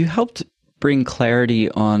helped bring clarity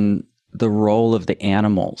on the role of the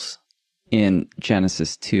animals in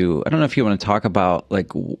Genesis 2. I don't know if you want to talk about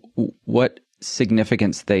like what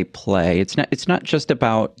significance they play. It's not just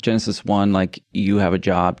about Genesis 1, like you have a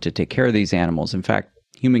job to take care of these animals. In fact,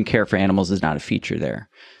 human care for animals is not a feature there.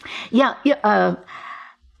 Yeah.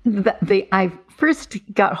 I first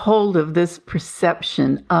got hold of this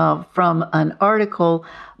perception from an article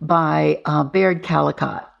by Baird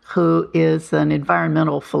Callicott, who is an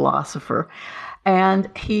environmental philosopher. And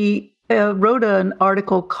he wrote an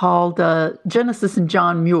article called Genesis and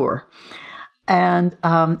John Muir. And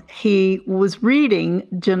he was reading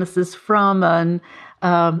Genesis from an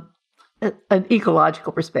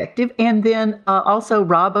ecological perspective. And then also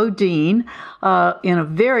Rob O'Dean, in a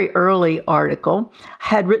very early article,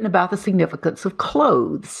 had written about the significance of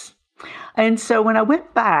clothes. And so when I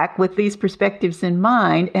went back with these perspectives in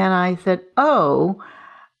mind, and I said,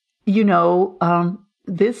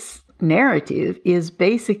 this narrative is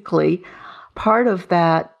basically part of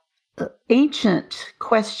that ancient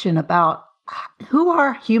question about who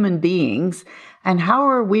are human beings and how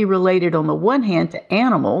are we related on the one hand to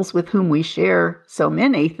animals with whom we share so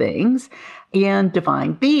many things, and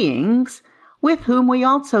divine beings with whom we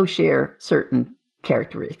also share certain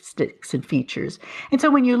characteristics and features. And so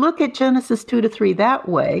when you look at Genesis 2-3 that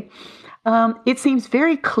way, it seems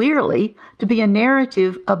very clearly to be a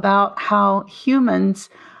narrative about how humans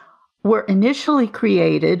were initially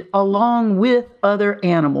created along with other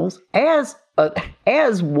animals as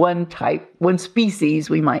one type, one species,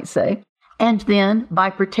 we might say. And then by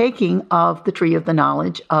partaking of the tree of the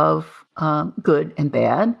knowledge of good and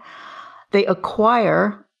bad, they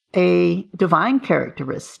acquire a divine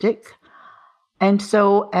characteristic. And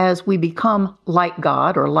so as we become like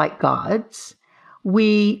God or like gods,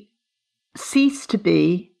 we cease to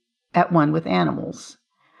be at one with animals.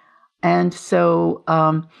 And so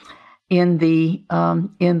in the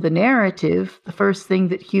narrative, the first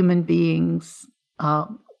thing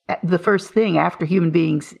after human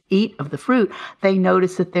beings eat of the fruit, they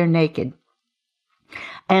notice that they're naked.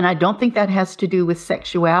 And I don't think that has to do with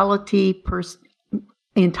sexuality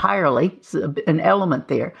entirely. It's an element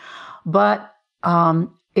there. But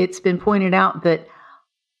it's been pointed out that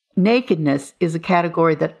nakedness is a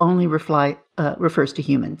category that only refers to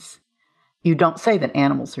humans. You don't say that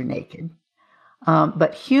animals are naked.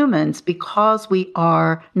 But humans, because we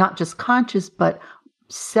are not just conscious, but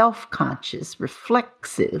self-conscious,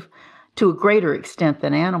 reflexive to a greater extent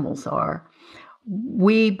than animals are,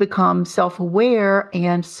 we become self-aware,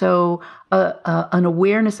 and so an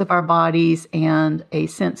awareness of our bodies and a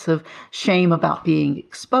sense of shame about being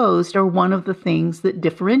exposed are one of the things that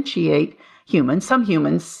differentiate humans. Some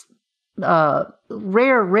humans,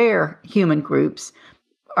 rare human groups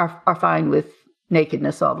are fine with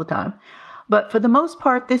nakedness all the time. But for the most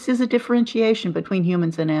part, this is a differentiation between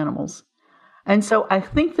humans and animals. And so I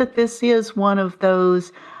think that this is one of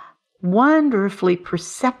those wonderfully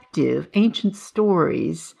perceptive ancient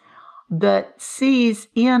stories that sees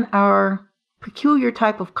in our peculiar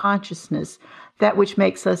type of consciousness that which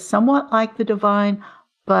makes us somewhat like the divine,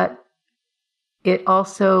 but it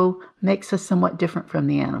also makes us somewhat different from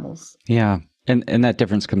the animals. Yeah. And that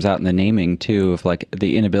difference comes out in the naming too, of like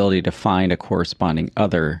the inability to find a corresponding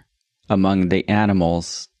other among the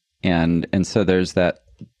animals. And so there's that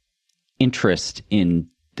interest in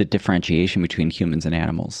the differentiation between humans and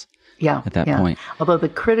animals. Yeah. At that point. Although the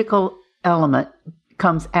critical element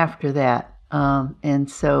comes after that. And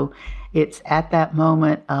so it's at that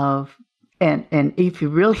moment of, and if you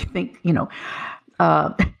really think,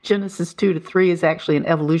 Genesis 2-3 is actually an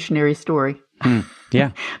evolutionary story.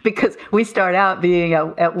 Yeah. Because we start out being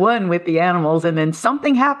at one with the animals, and then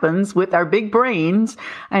something happens with our big brains,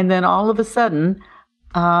 and then all of a sudden,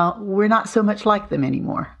 we're not so much like them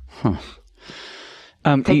anymore. Huh.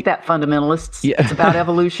 Take that, fundamentalists. Yeah. It's about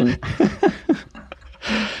evolution.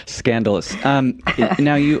 Scandalous.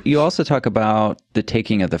 Now, you also talk about the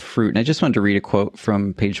taking of the fruit, and I just wanted to read a quote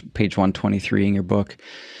from page 123 in your book.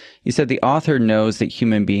 You said, the author knows that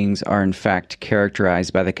human beings are in fact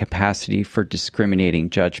characterized by the capacity for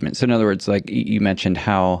discriminating judgment. So in other words, like you mentioned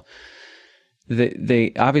how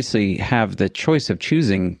they obviously have the choice of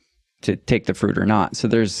choosing to take the fruit or not. So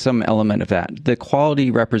there's some element of that. The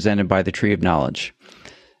quality represented by the tree of knowledge,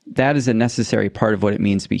 that is a necessary part of what it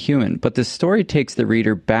means to be human. But the story takes the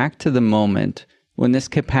reader back to the moment when this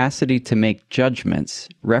capacity to make judgments,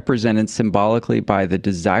 represented symbolically by the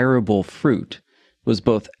desirable fruit, was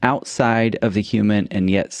both outside of the human and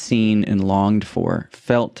yet seen and longed for,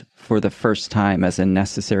 felt for the first time as a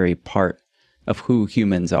necessary part of who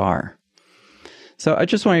humans are. So I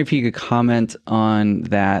just wonder if you could comment on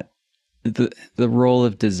that, the role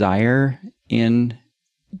of desire in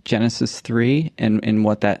Genesis 3 and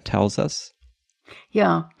what that tells us.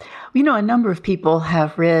 Yeah. A number of people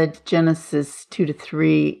have read Genesis 2 to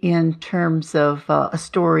 3 in terms of a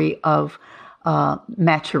story of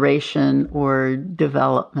maturation or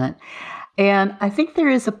development. And I think there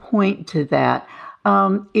is a point to that.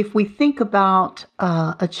 If we think about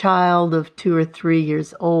a child of 2 or 3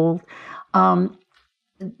 years old,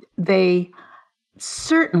 they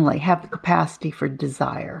certainly have the capacity for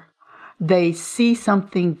desire. They see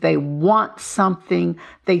something, they want something,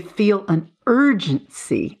 they feel an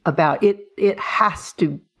urgency about it. It has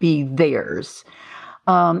to be theirs.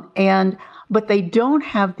 But they don't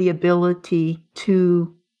have the ability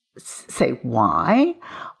to say why,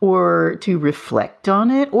 or to reflect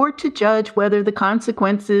on it, or to judge whether the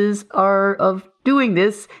consequences are of doing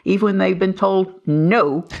this, even when they've been told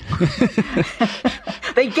no.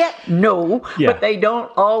 They get no, but they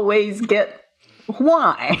don't always get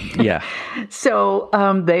why. Yeah. So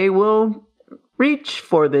they will reach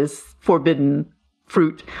for this forbidden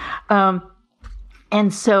fruit.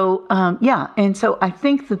 And so I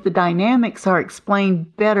think that the dynamics are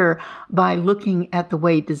explained better by looking at the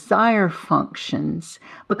way desire functions,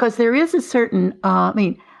 because there is a certain,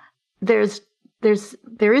 there is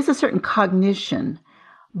a certain cognition,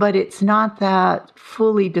 but it's not that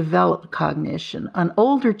fully developed cognition. An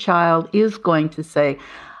older child is going to say,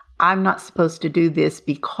 I'm not supposed to do this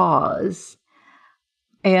because,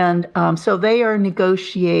 and so they are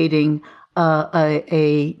negotiating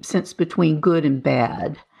a sense between good and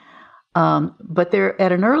bad. But they're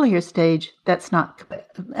at an earlier stage, that's not,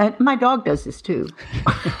 and my dog does this too.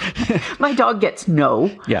 My dog gets no,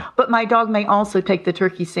 but my dog may also take the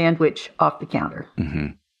turkey sandwich off the counter. Mm-hmm.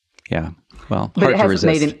 Yeah, well, but hard to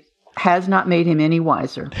resist. Has not made him any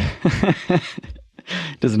wiser.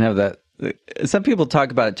 Doesn't have that. Some people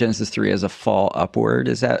talk about Genesis 3 as a fall upward.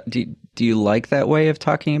 Is that, do you like that way of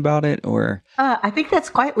talking about it, or? I think that's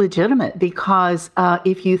quite legitimate, because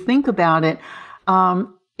if you think about it,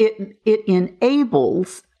 it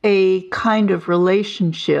enables a kind of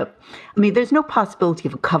relationship. I mean, there's no possibility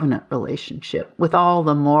of a covenant relationship with all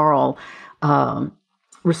the moral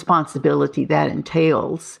responsibility that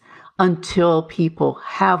entails until people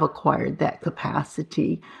have acquired that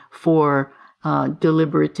capacity for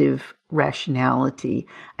deliberative rationality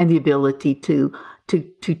and the ability to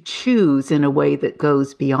choose in a way that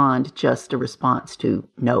goes beyond just a response to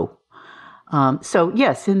no. So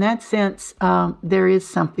yes, in that sense, there is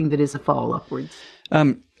something that is a fall upwards.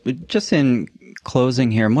 Just in closing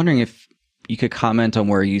here, I'm wondering if you could comment on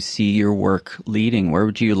where you see your work leading. Where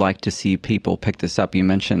would you like to see people pick this up? You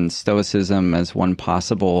mentioned Stoicism as one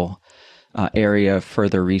possible area of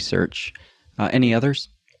further research. Any others?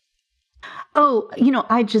 Oh,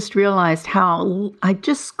 I just realized how I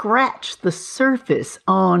just scratched the surface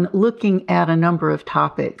on looking at a number of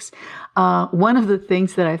topics. One of the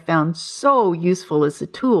things that I found so useful as a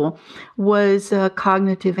tool was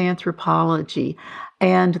cognitive anthropology,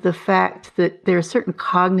 and the fact that there are certain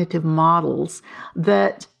cognitive models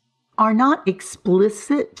that are not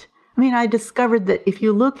explicit. I mean, I discovered that if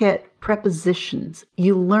you look at prepositions,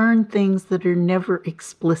 you learn things that are never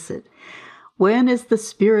explicit. When is the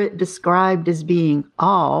Spirit described as being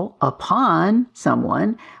all upon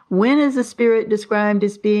someone? When is the Spirit described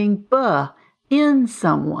as being in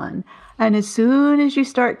someone? And as soon as you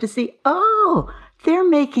start to see, they're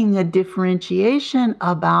making a differentiation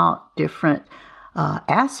about different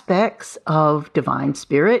aspects of divine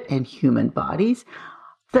spirit and human bodies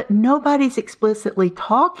that nobody's explicitly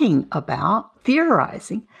talking about,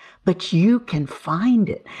 theorizing, but you can find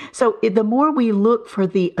it. So the more we look for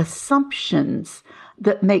the assumptions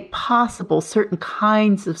that make possible certain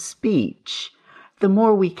kinds of speech, the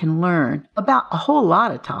more we can learn about a whole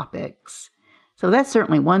lot of topics. So that's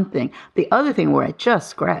certainly one thing. The other thing where I just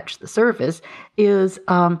scratched the surface is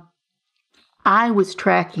I was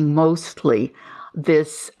tracking mostly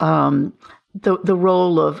this the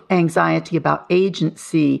role of anxiety about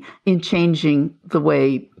agency in changing the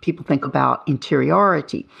way people think about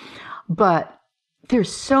interiority. But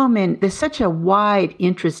there's such a wide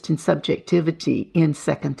interest in subjectivity in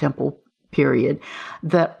Second Temple period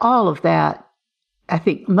that all of that, I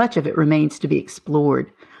think much of it remains to be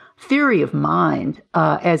explored. Theory of mind,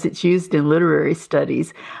 as it's used in literary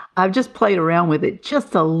studies, I've just played around with it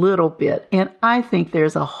just a little bit, and I think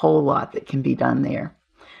there's a whole lot that can be done there.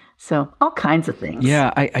 So all kinds of things.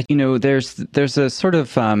 Yeah, there's a sort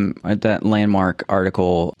of that landmark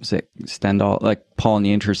article, is it Stendhal, like Paul and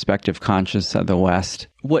the Introspective Conscience of the West.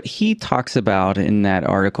 What he talks about in that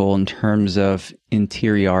article in terms of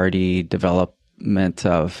interiority, development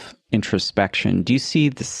of introspection, do you see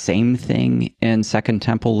the same thing in Second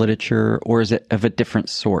Temple literature, or is it of a different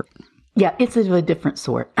sort? Yeah, it's of a different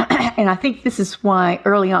sort. And I think this is why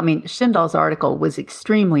early on, Stendhal's article was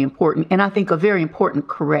extremely important, and I think a very important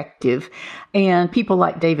corrective. And people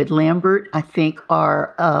like David Lambert, I think,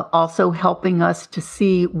 are also helping us to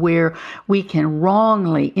see where we can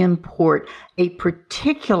wrongly import a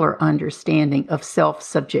particular understanding of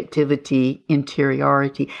self-subjectivity,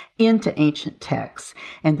 interiority into ancient texts.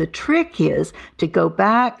 And the trick is to go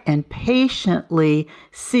back and patiently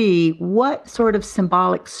see what sort of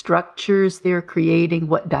symbolic structures they're creating,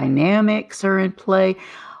 what dynamics are in play,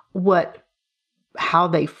 how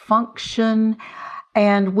they function.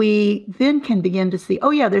 And we then can begin to see,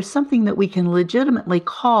 oh yeah, there's something that we can legitimately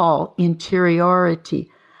call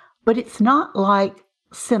interiority, but it's not like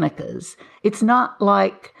Seneca's. It's not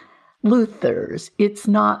like Luther's. It's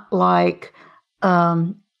not like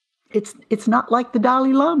it's not like the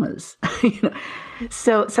Dalai Lama's.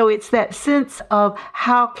 So it's that sense of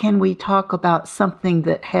how can we talk about something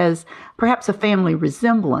that has perhaps a family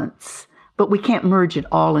resemblance, but we can't merge it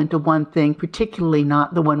all into one thing, particularly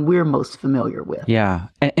not the one we're most familiar with. Yeah,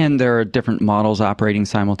 and there are different models operating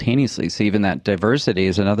simultaneously. So even that diversity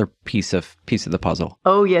is another piece of the puzzle.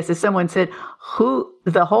 Oh yes, as someone said,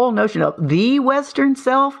 the whole notion of the Western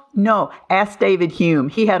self? No, ask David Hume.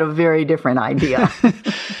 He had a very different idea.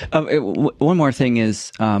 One more thing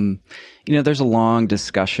is, there's a long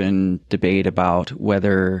debate about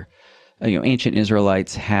whether ancient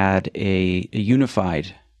Israelites had a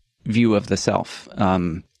unified view of the self,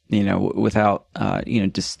 without,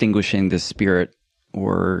 distinguishing the spirit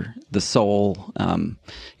or the soul,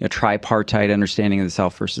 tripartite understanding of the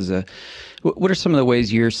self versus what are some of the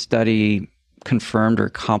ways your study confirmed or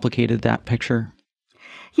complicated that picture?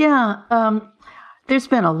 Yeah, there's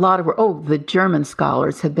been a lot of work. Oh, the German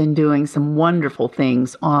scholars have been doing some wonderful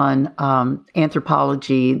things on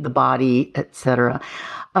anthropology, the body, etc.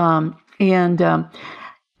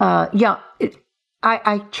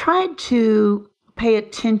 I tried to pay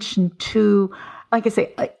attention to, like I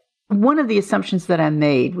say, one of the assumptions that I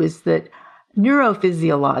made was that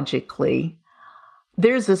neurophysiologically,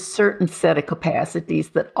 there's a certain set of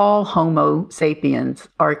capacities that all Homo sapiens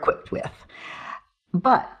are equipped with.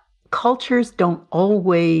 But cultures don't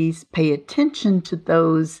always pay attention to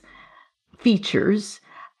those features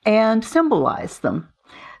and symbolize them.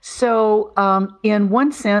 So in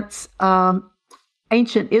one sense,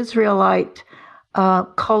 ancient Israelite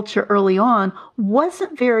culture early on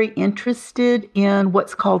wasn't very interested in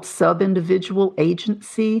what's called sub-individual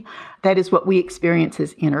agency. That is what we experience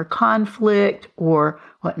as inner conflict or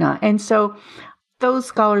whatnot. And so those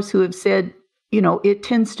scholars who have said, it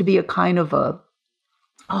tends to be a kind of a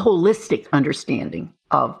holistic understanding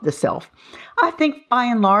of the self. I think by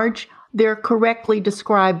and large, they're correctly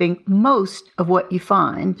describing most of what you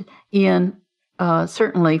find in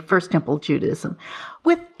certainly First Temple Judaism.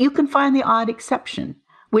 You can find the odd exception,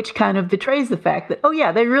 which kind of betrays the fact that, oh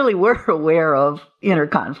yeah, they really were aware of inner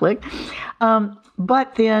conflict.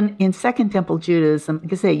 But then in Second Temple Judaism,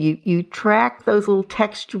 like I say, you track those little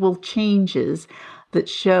textual changes that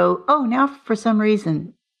show, oh, now for some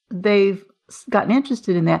reason they've gotten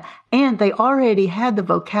interested in that, and they already had the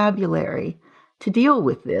vocabulary to deal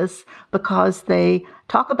with this because they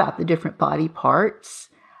talk about the different body parts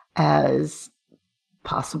as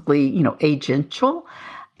possibly, agential.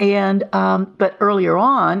 And, but earlier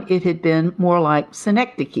on, it had been more like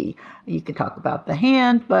synecdoche. You can talk about the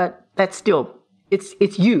hand, but that's still,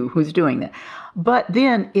 it's you who's doing that. But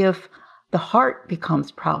then if the heart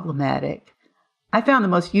becomes problematic, I found the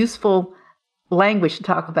most useful language to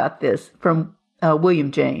talk about this from William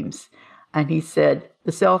James. And he said,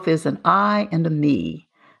 the self is an I and a me.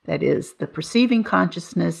 That is, the perceiving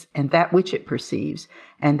consciousness and that which it perceives.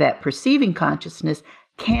 And that perceiving consciousness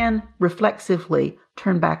can reflexively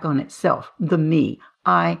turn back on itself. The me.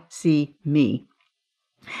 I see me.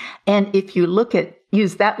 And if you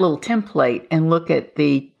use that little template and look at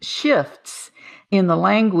the shifts in the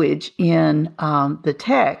language in the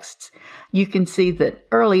texts, you can see that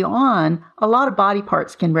early on, a lot of body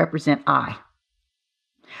parts can represent I.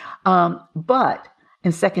 But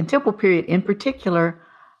in Second Temple period in particular,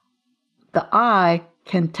 the I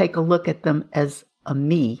can take a look at them as a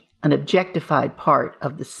me, an objectified part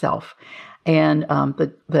of the self. And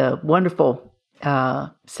the wonderful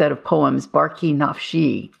set of poems, Barki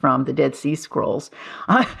Nafshi, from the Dead Sea Scrolls.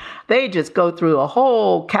 They just go through a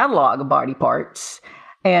whole catalog of body parts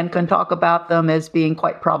and can talk about them as being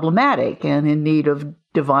quite problematic and in need of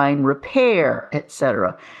divine repair,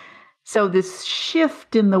 etc. So this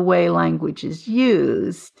shift in the way language is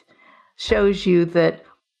used shows you that,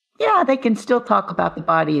 yeah, they can still talk about the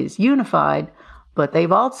body as unified, but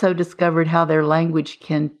they've also discovered how their language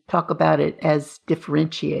can talk about it as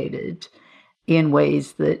differentiated in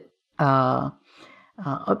ways that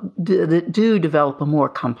do develop a more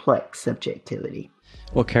complex subjectivity.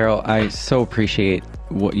 Well, Carol, I so appreciate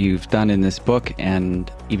what you've done in this book,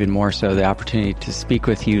 and even more so the opportunity to speak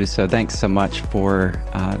with you. So thanks so much for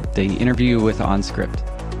the interview with OnScript.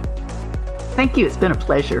 Thank you. It's been a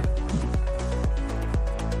pleasure.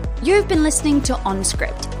 You've been listening to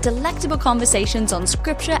OnScript, delectable conversations on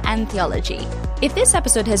scripture and theology. If this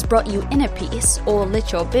episode has brought you inner peace or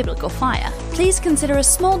lit your biblical fire, please consider a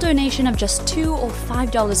small donation of just $2 or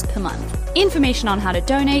 $5 per month. Information on how to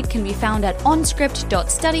donate can be found at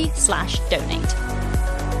onscript.study/donate.